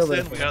threw us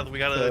in. We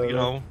gotta, you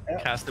know,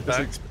 cast it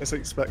back. It's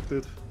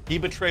expected. He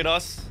betrayed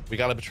us. We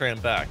gotta betray him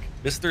back.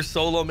 Mr.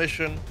 Solo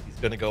Mission, he's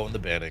gonna go in the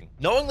banning.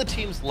 Knowing the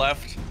teams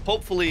left,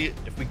 hopefully,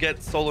 if we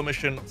get Solo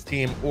Mission's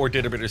team or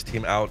Ditterbitter's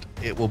team out,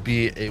 it will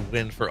be a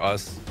win for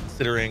us,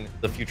 considering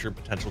the future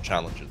potential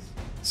challenges.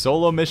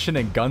 Solo Mission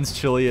and Guns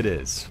Chili it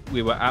is.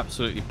 We were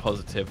absolutely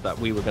positive that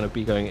we were going to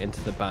be going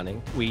into the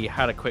banning. We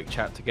had a quick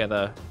chat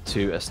together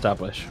to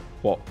establish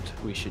what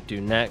we should do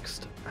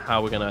next,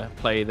 how we're going to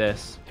play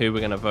this, who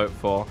we're going to vote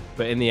for.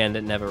 But in the end,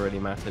 it never really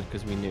mattered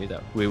because we knew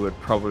that we would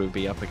probably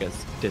be up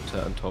against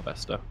Ditter and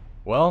Torvesta.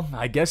 Well,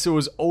 I guess it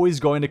was always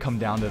going to come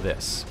down to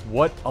this.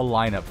 What a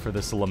lineup for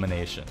this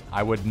elimination.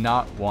 I would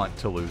not want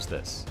to lose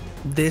this.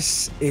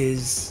 This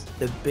is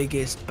the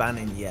biggest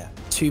banning yet.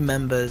 2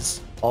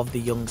 members of the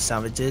Young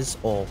Savages,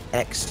 or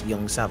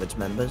ex-Young Savage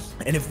members.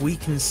 And if we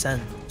can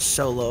send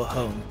Solo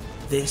home,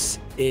 this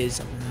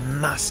is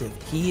massive.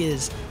 He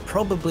is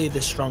probably the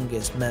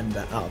strongest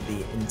member out of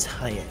the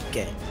entire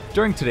game.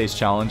 During today's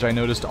challenge, I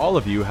noticed all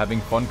of you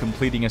having fun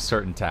completing a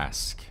certain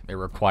task. It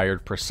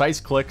required precise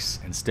clicks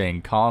and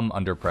staying calm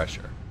under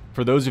pressure.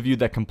 For those of you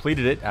that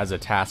completed it as a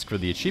task for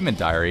the achievement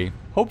diary,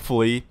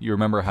 hopefully you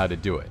remember how to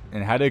do it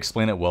and how to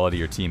explain it well to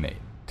your teammate.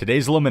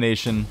 Today's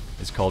elimination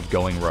is called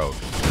Going Rogue.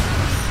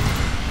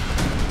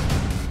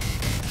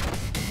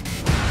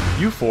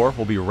 You 4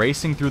 will be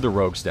racing through the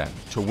Rogue's Den.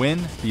 To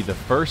win, be the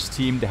first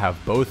team to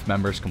have both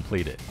members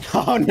completed.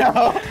 Oh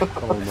no!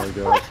 Oh my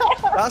god.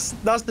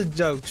 That's the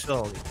joke,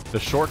 surely. The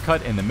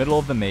shortcut in the middle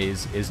of the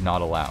maze is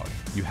not allowed.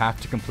 You have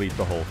to complete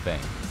the whole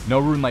thing. No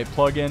rune light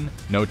plug-in,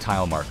 no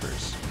tile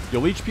markers.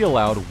 You'll each be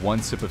allowed 1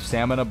 sip of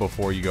stamina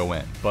before you go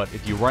in, but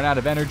if you run out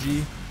of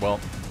energy, well,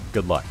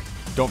 good luck.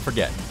 Don't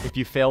forget, if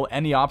you fail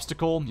any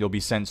obstacle, you'll be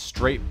sent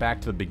straight back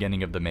to the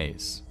beginning of the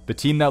maze. The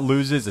team that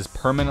loses is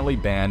permanently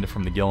banned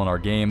from the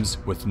Gielinor Games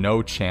with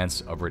no chance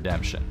of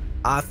redemption.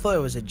 I thought it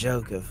was a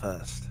joke at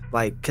first.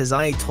 Like, because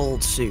I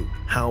told Sue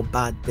how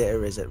bad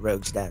Ditter is at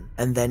Rogue's Den,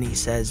 and then he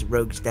says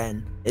Rogue's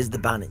Den is the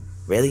banning.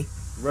 Really?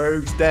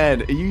 Rogue's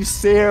Den, are you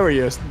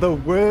serious? The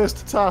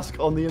worst task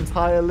on the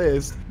entire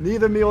list.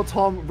 Neither me or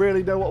Tom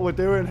really know what we're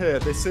doing here.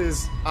 This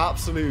is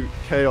absolute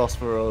chaos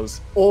for us.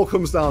 All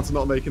comes down to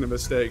not making a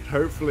mistake.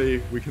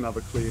 Hopefully we can have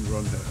a clean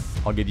run here.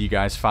 I'll give you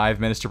guys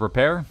 5 minutes to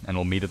prepare, and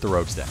we'll meet at the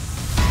Rogue's Den.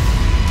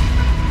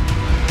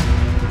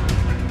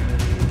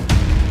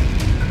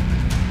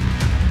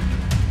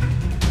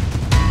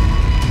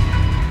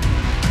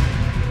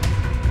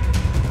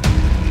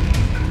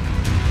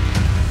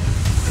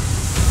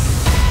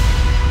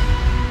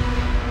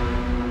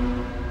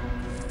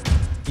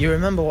 You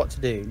remember what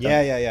to do? Yeah,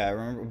 I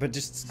remember. But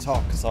just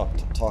talk me through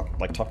it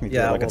like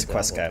it's a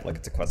quest guide, like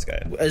it's a quest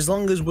guide. As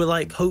long as we're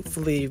like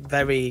hopefully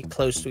very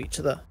close to each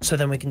other, so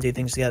then we can do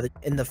things together.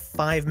 In the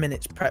 5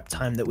 minutes prep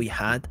time that we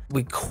had,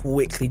 we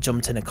quickly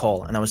jumped in a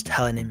call, and I was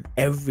telling him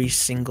every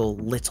single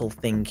little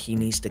thing he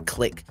needs to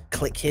click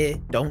here.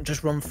 Don't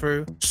just run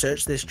through.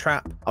 Search this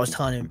trap. I was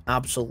telling him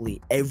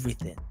absolutely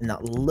everything in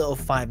that little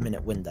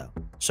 5-minute window.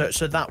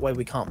 So that way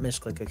we can't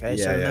misclick, okay?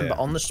 Yeah, so remember,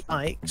 on the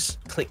spikes,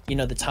 click, you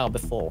know, the tile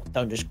before.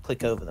 Don't just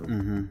click over them.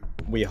 Mm-hmm.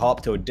 We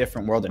hop to a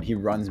different world and he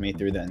runs me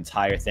through the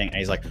entire thing. And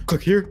he's like,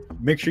 click here.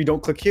 Make sure you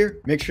don't click here.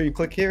 Make sure you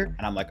click here.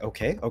 And I'm like,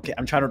 okay.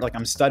 I'm trying to,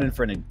 I'm studying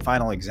for a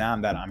final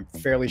exam that I'm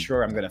fairly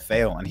sure I'm going to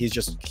fail. And he's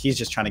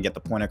just trying to get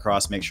the point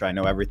across, make sure I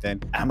know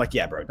everything. And I'm like,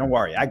 yeah, bro, don't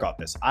worry. I got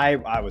this. I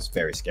was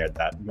very scared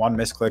that one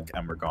misclick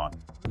and we're gone.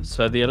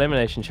 So the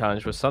elimination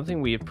challenge was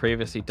something we had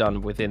previously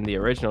done within the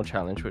original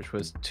challenge, which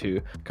was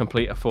to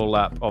complete a full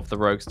lap of the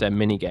Rogue's Den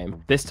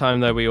minigame. This time,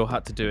 though, we all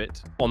had to do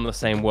it on the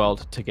same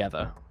world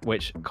together,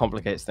 which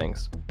complicates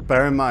things.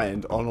 Bear in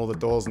mind, on all the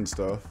doors and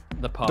stuff,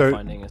 The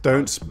pathfinding is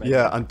don't spam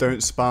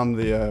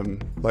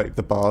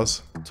the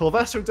bars.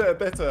 Torvesta and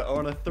Ditterbitter are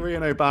on a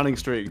 3-0 banning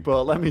streak,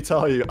 but let me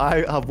tell you,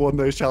 I have won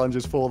those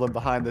challenges for them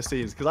behind the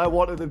scenes because I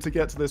wanted them to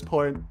get to this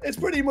point. It's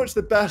pretty much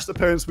the best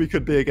opponents we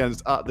could be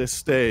against at this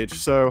stage,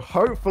 so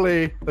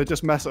hopefully they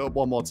just mess it up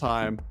one more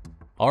time.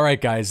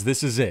 Alright guys,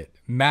 this is it.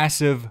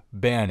 Massive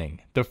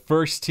banning. The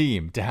first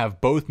team to have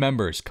both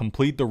members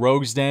complete the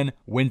Rogue's Den,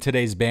 win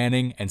today's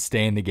banning, and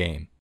stay in the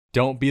game.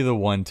 Don't be the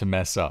one to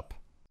mess up.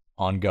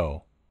 On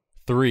go.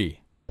 3,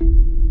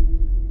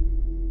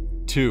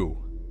 2,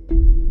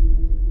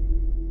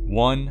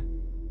 1,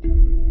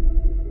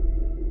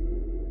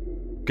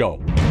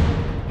 go.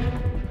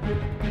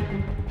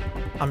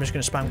 I'm just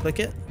gonna spam click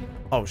it.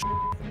 Oh, So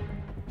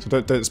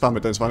don't spam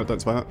it, don't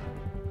spam it.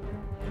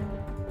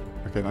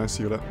 Okay, nice,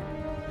 you got it.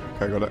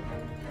 Okay, got it.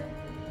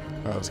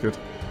 That was good.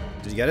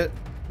 Did you get it?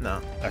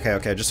 No.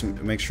 Okay, just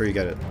make sure you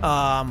get it.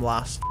 I'm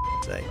last.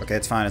 sake. Okay,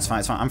 it's fine. It's fine.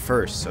 It's fine. I'm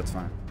first, so it's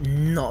fine.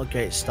 Not a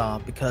great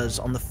start because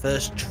on the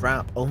first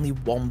trap, only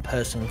one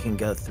person can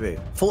go through.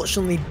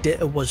 Fortunately,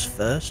 Ditter was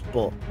first,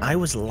 but I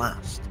was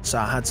last, so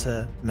I had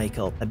to make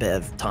up a bit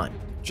of time.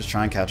 Just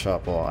try and catch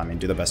up. Well, I mean,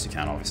 do the best you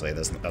can, obviously.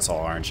 That's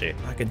all RNG.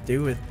 I could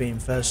do with being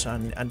first, so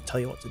I'd tell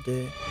you what to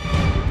do.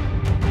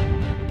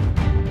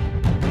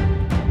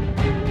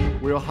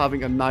 We are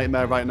having a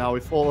nightmare right now.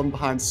 We've fallen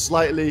behind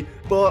slightly,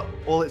 but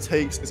all it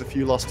takes is a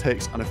few lost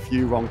ticks and a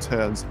few wrong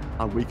turns,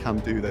 and we can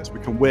do this. We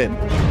can win.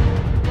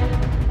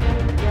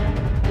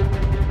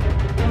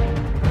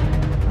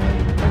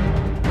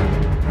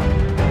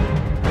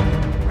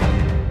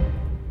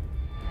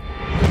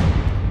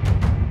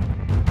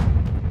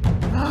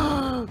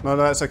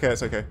 No, it's okay,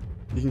 it's okay.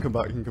 You can come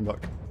back, you can come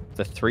back.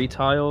 The 3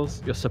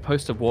 tiles, you're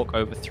supposed to walk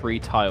over 3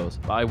 tiles,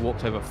 but I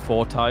walked over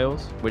 4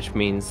 tiles, which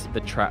means the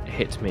trap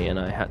hit me and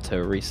I had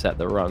to reset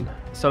the run.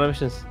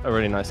 Solomission's a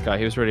really nice guy.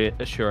 He was really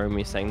assuring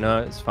me, saying,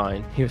 no, it's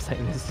fine. He was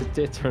saying, this is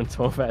Ditter and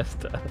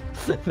Torvesta.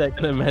 They're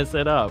gonna mess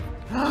it up.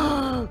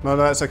 No,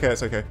 it's okay,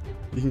 it's okay.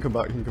 You can come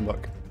back, you can come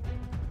back.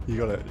 You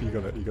got it, you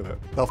got it, you got it.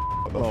 They'll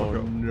f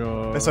up.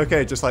 No. It's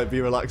okay, just like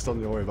be relaxed on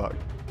your way back.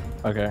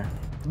 Okay.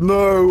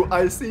 No,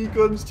 I see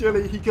Guns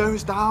Chili. He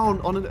goes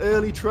down on an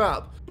early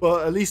trap.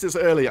 But at least it's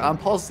early. I'm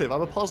positive.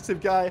 I'm a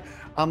positive guy.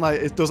 I'm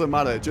like, it doesn't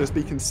matter. Just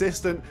be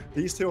consistent.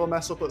 These two will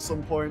mess up at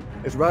some point.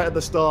 It's right at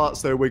the start,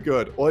 so we're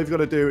good. All you've got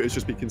to do is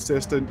just be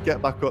consistent, get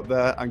back up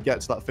there, and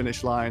get to that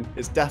finish line.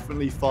 It's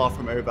definitely far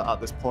from over at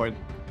this point.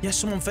 Yes,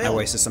 someone failed. I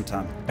wasted some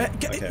time.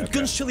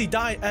 Guns Chili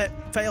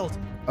failed.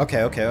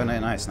 Okay, okay. Oh,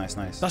 nice, nice,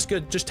 nice. That's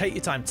good. Just take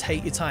your time.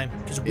 Take your time.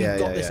 Because we've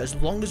got this. As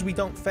long as we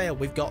don't fail,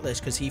 we've got this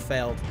because he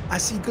failed. I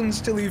see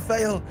Guns Chili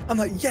fail. I'm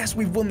like, yes,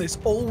 we've won this.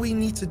 All we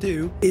need to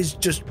do is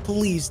just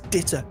please,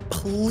 Ditter,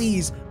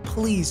 please,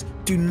 please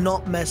do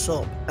not mess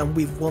up. And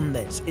we've won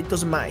this. It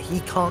doesn't matter. He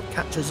can't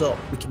catch us up.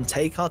 We can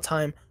take our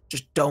time.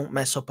 Just don't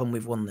mess up and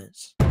we've won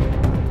this.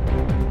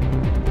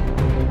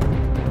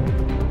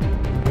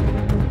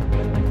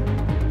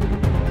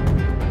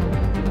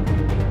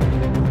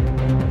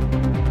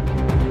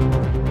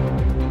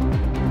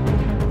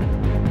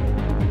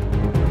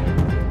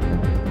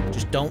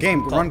 Don't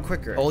run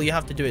quicker. All you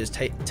have to do is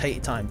take your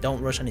time.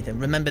 Don't rush anything.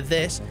 Remember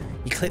this,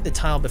 you click the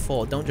tile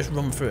before. Don't just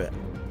run through it.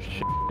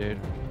 Shit, dude.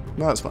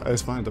 No, it's fine.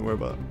 It's fine. Don't worry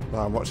about it.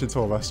 No, I'm watching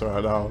Torvesta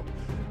right now.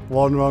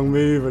 One wrong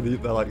move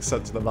and they're like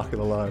sent to the back of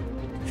the line.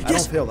 Yes. I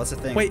don't fail. That's the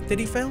thing. Wait, did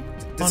he fail?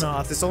 Did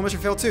Solomission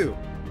fail too?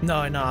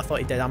 No, I thought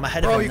he did. I'm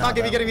ahead of him. Bro, you can't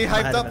be getting me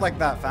hyped up like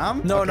that,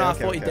 fam. No, I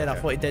thought he did. I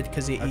thought he did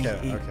because he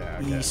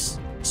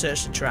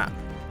searched the trap.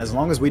 As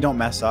long as we don't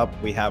mess up,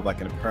 we have like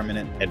a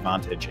permanent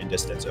advantage in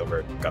distance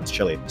over Guns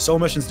Chili.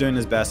 Solomission's doing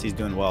his best, he's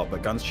doing well,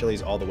 but Guns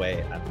Chili's all the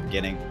way at the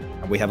beginning,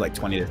 and we have like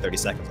 20 to 30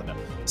 seconds on him.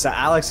 So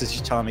Alex is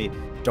just telling me,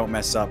 don't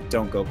mess up,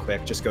 don't go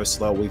quick, just go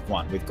slow, we've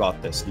won, we've got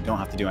this. You don't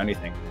have to do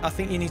anything. I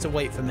think you need to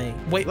wait for me.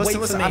 Wait for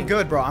me. I'm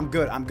good, bro, I'm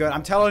good.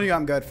 I'm telling you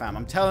I'm good, fam.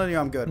 I'm telling you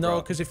I'm good, bro.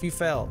 No, because if you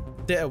fail,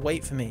 Ditter,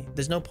 wait for me.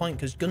 There's no point,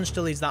 because Guns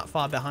Chili's that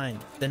far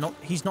behind.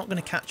 He's not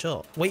going to catch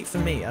up. Wait for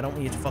me, I don't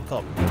want you to fuck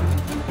up.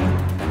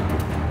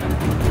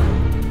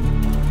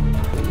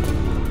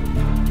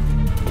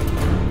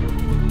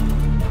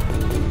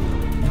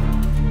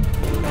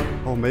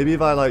 Oh, maybe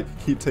if I like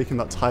keep taking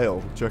that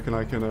tile, do you reckon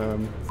I can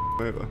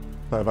over?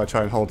 Like if I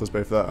try and hold us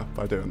both there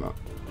by doing that.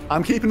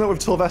 I'm keeping up with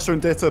Torvesta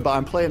and Ditter, but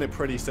I'm playing it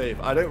pretty safe.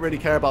 I don't really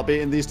care about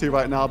beating these two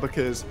right now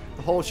because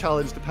the whole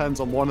challenge depends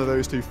on one of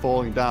those two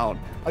falling down.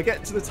 I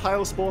get to the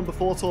tile spawn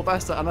before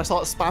Torvesta and I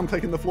start spam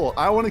clicking the floor.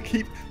 I want to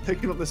keep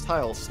picking up this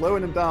tile,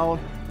 slowing him down.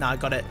 Nah, I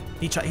got it.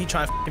 He tried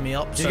f***ing me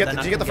up. Did you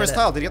get the first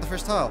tile? Did you get the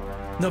first tile?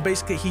 No,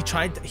 basically he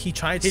tried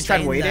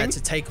staying there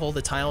to take all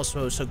the tiles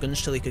so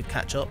Guns Chili could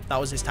catch up. That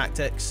was his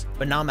tactics.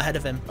 But now I'm ahead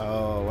of him.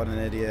 Oh, what an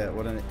idiot.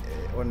 What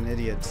an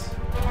idiot.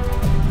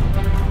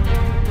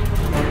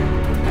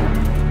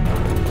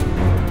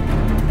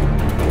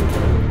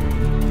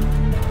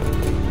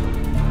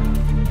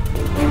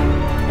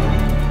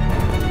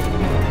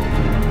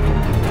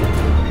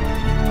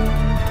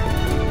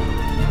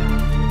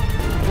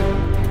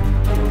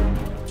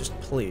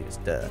 Please,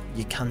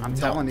 you cannot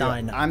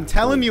die now. I'm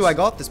telling you, I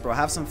got this, bro.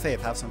 Have some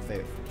faith. Have some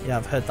faith. Yeah,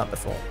 I've heard that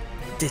before.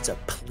 Ditter,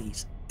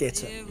 please.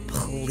 Ditter,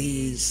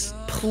 please.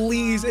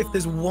 Please, if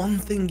there's one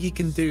thing you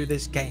can do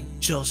this game,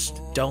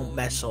 just don't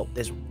mess up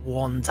this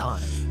one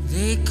time.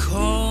 They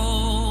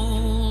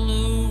call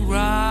a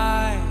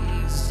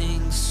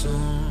rising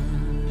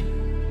sun.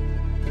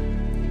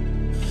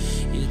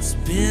 It's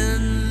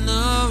been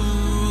the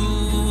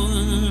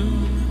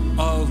ruin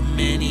of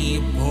many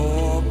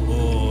poor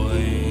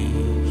boys.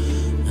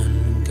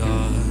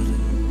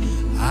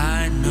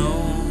 I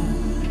know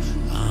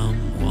I'm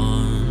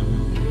one.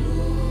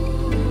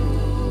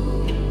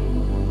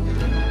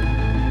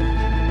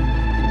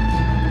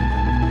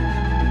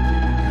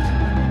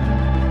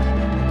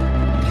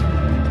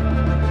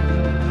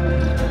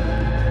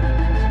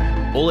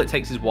 all it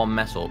takes is one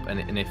mess up,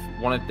 and if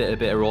one of a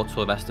bit of Raw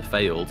Torvesta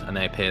failed and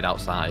they appeared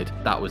outside,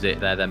 that was it.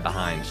 They're then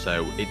behind.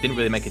 So it didn't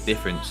really make a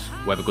difference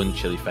whether Gun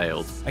Chili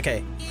failed.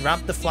 Okay,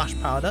 grab the flash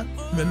powder.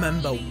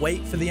 Remember,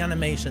 wait for the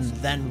animation,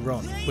 then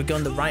run. We're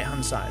going the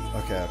right-hand side.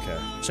 Okay.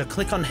 So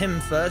click on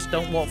him first.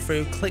 Don't walk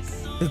through. Click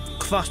the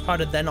flash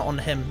powder, then on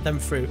him, then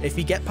through. If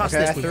you get past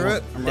Okay, this, I threw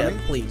it. I'm running.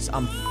 Please,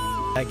 I'm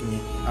begging you.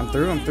 I'm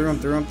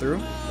through.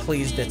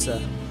 Please, Ditter.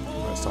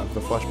 It's time for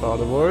the flash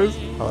powder, boys.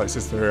 Alex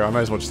is through. I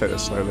might as well just take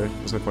this slowly.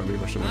 There's no point in me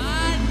rushing it.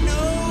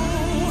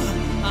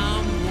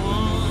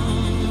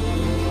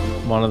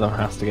 One of them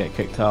has to get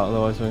kicked out,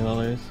 otherwise we're gonna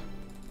lose.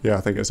 Yeah,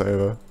 I think it's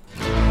over.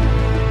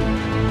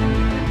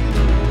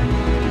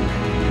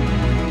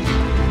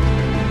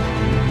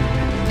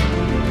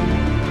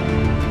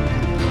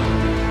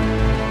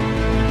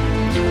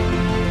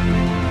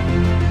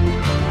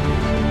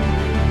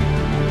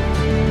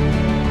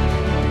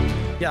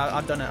 Yeah,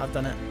 I've done it. I've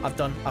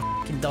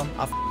fucking done.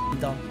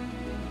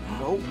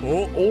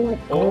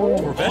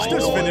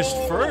 Torvesta's finished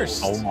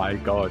first. Oh my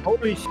god.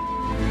 Holy sh**.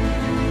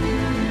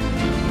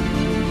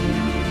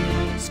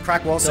 Just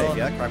crack wall save,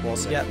 yeah? Crack wall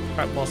save. Yeah,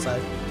 crack wall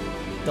save.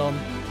 Done.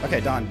 Okay,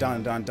 done.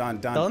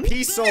 Done?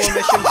 Peace solo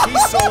mission. I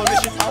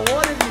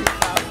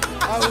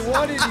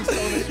wanted you,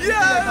 solo mission.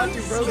 Yes! I can't do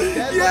Rogue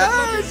Dead.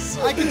 Yes!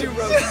 I can do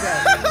Rogue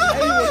Dead.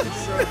 Anyone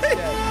can do Rogue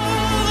Dead.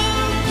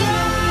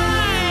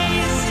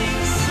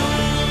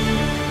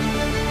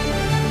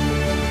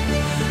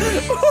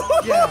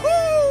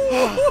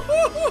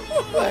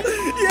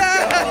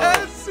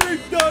 Yes!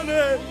 We've done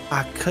it!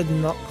 I could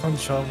not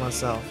control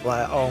myself.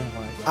 Like, oh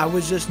my. I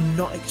was just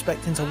not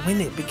expecting to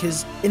win it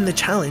because in the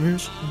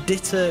challenge,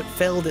 Ditter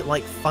failed it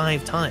like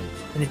 5 times.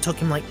 And it took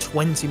him like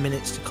 20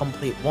 minutes to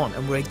complete one.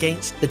 And we're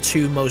against the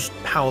 2 most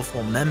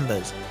powerful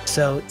members.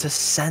 So to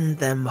send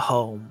them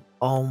home,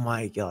 oh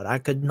my god, I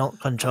could not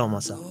control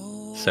myself.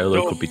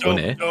 Solo could be done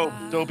here.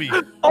 Dobby.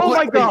 Oh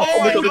my god! Oh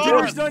my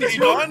god! Is he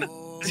done?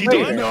 Is he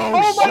done? No,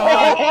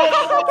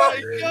 Oh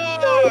my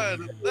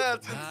god!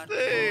 That's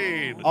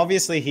insane!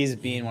 Obviously, he's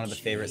been one of the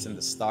favorites in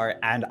the start,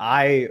 and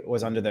I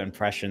was under the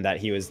impression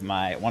that he was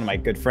one of my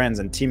good friends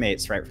and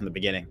teammates right from the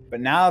beginning. But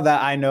now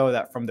that I know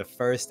that from the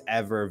first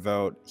ever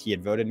vote, he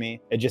had voted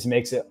me, it just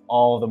makes it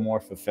all the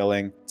more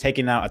fulfilling.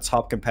 Taking out a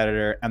top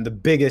competitor and the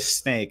biggest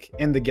snake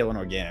in the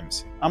Gielinor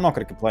Games. I'm not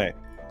going to complain.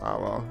 Oh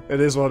well, it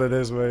is what it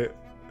is, mate.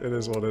 It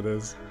is what it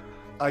is.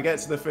 I get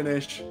to the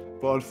finish,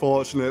 but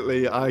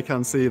unfortunately, I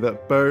can see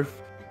that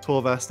both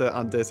Torvesta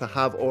and Ditter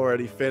have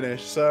already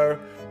finished. So,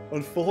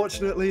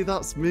 unfortunately,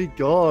 that's me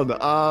gone.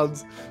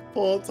 And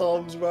poor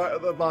Tom's right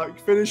at the back,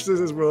 finishes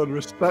his run.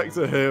 Respect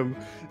to him.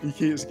 He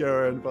keeps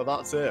going, but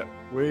that's it.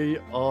 We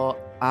are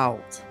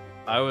out.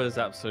 I was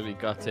absolutely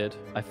gutted.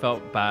 I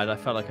felt bad. I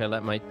felt like I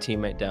let my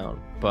teammate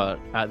down. But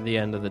at the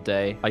end of the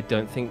day, I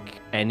don't think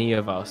any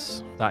of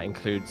us, that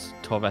includes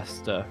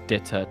Torvesta,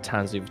 Ditter,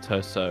 Tanzu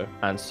Vitoso,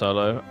 and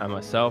Solo, and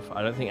myself,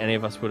 I don't think any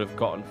of us would have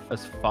gotten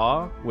as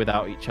far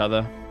without each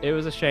other. It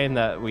was a shame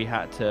that we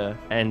had to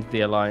end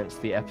the alliance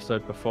the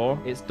episode before.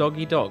 It's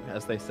doggy dog,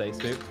 as they say,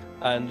 Soup.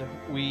 And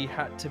we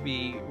had to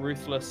be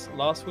ruthless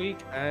last week,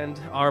 and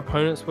our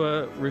opponents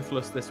were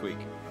ruthless this week.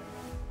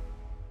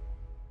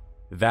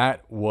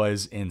 That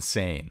was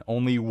insane.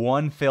 Only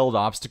one failed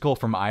obstacle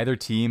from either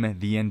team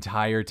the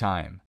entire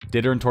time.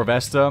 Ditter and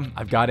Torvesta,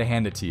 I've got to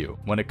hand it to you.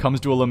 When it comes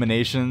to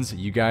eliminations,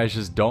 you guys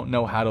just don't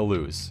know how to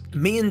lose.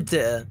 Me and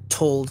Ditter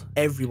told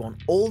everyone,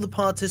 all the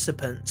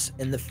participants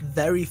in the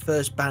very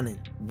first banning,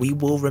 we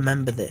will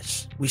remember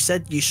this. We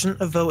said you shouldn't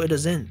have voted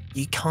us in.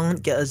 You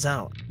can't get us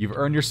out. You've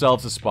earned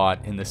yourselves a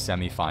spot in the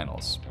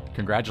semi-finals.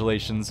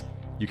 Congratulations,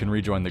 you can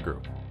rejoin the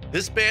group.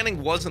 This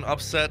banning was an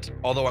upset,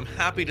 although I'm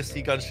happy to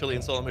see Gun Chili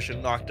and Solo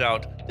Mission knocked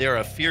out. They are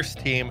a fierce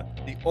team.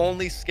 The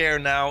only scare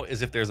now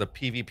is if there's a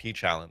PvP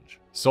challenge.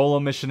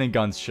 Solo Mission and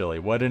Guns Chili,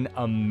 what an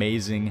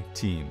amazing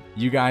team.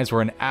 You guys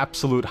were an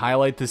absolute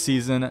highlight this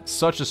season.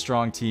 Such a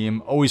strong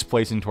team, always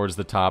placing towards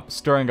the top,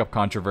 stirring up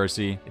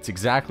controversy. It's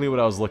exactly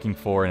what I was looking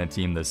for in a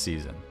team this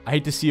season. I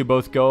hate to see you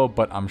both go,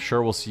 but I'm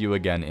sure we'll see you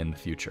again in the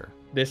future.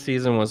 This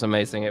season was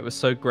amazing. It was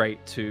so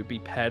great to be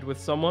paired with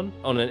someone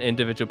on an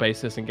individual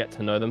basis and get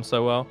to know them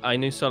so well. I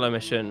knew Solo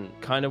Mission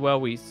kind of well.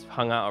 We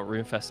hung out at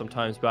Runefest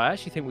sometimes, but I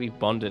actually think we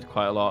bonded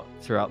quite a lot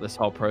throughout this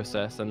whole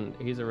process, and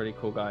he's a really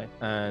cool guy.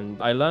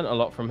 And I learned a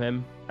lot from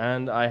him,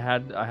 and I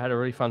had a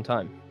really fun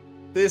time.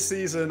 This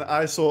season,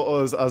 I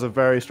saw us as a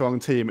very strong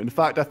team. In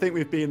fact, I think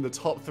we've been the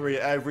top 3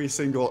 every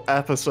single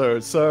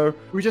episode. So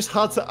we just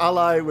had to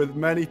ally with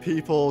many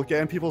people,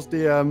 get in people's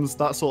DMs,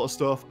 that sort of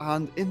stuff.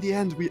 And in the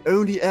end, we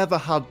only ever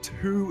had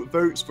 2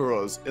 votes for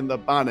us in the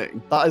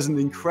banning. That is an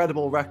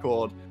incredible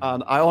record.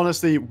 And I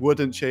honestly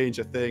wouldn't change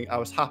a thing. I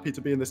was happy to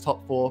be in this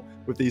top 4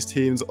 with these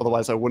teams.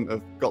 Otherwise, I wouldn't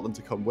have got them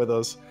to come with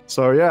us.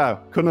 So yeah,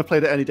 couldn't have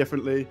played it any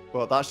differently.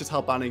 But that's just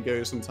how banning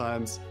goes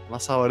sometimes.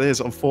 That's how it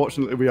is.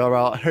 Unfortunately, we are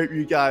out. I hope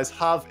you guys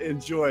have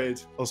enjoyed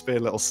us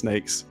being little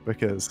snakes,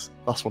 because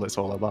that's what it's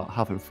all about,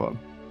 having fun.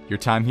 Your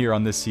time here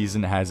on this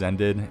season has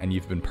ended, and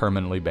you've been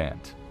permanently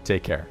banned.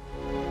 Take care.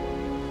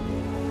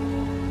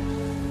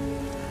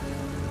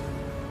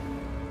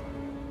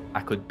 I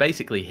could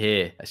basically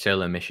hear a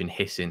Solo Mission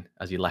hissing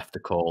as he left the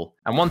call.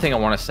 And one thing I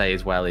want to say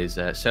as well is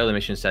Solo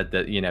Mission said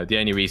that, you know, the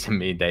only reason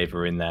me and Dave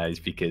are in there is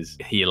because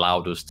he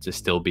allowed us to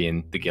still be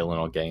in the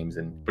Gielinor Games.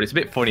 But it's a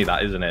bit funny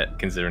that, isn't it?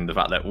 Considering the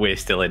fact that we're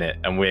still in it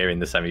and we're in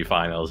the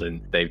semi-finals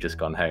and they've just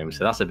gone home.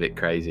 So that's a bit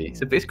crazy.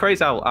 It's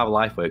crazy how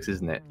life works,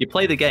 isn't it? You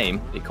play the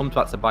game, it comes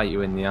back to bite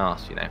you in the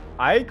arse, you know?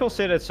 I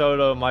considered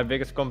Solo my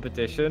biggest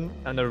competition,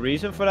 and the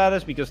reason for that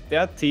is because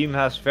that team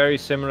has very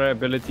similar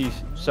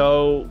abilities.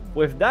 So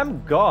with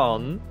them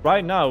gone,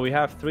 right now we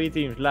have 3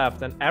 teams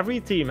left, and every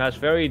team has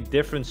very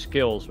different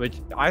skills, which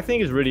I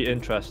think is really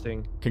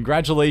interesting.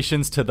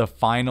 Congratulations to the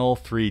final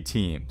 3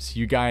 teams.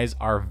 You guys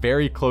are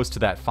very close to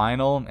that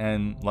final,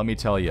 and let me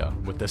tell you,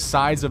 with the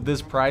size of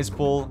this prize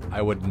pool,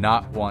 I would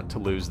not want to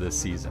lose this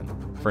season.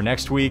 For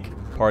next week,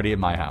 party at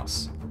my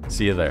house.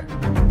 See you there.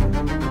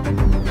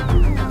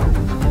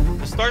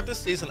 To start this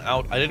season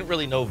out, I didn't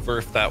really know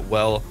Verf that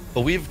well,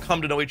 but we've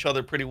come to know each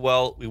other pretty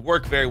well. We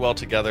work very well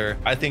together.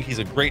 I think he's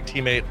a great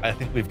teammate. I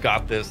think we've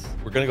got this.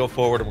 We're going to go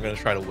forward and we're going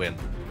to try to win.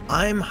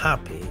 I'm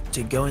happy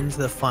to go into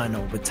the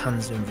final with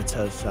Tanzu and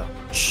Vitosa.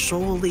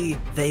 Surely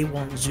they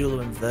want Zulu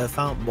and Verf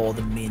out more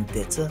than me and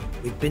Ditta.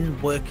 We've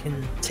been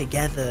working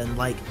together and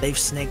like they've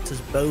snaked us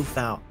both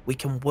out. We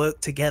can work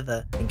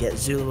together and get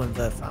Zulu and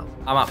Verf out.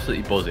 I'm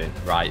absolutely buzzing,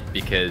 right?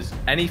 Because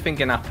anything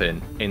can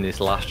happen in this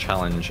last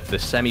challenge, the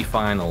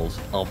semi-finals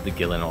of the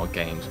Gielinor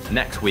Games.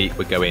 Next week,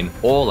 we're going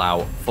all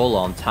out, full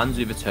on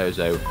Tanzu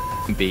Vitoso,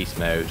 beast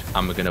mode,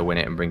 and we're going to win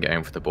it and bring it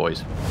home for the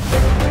boys.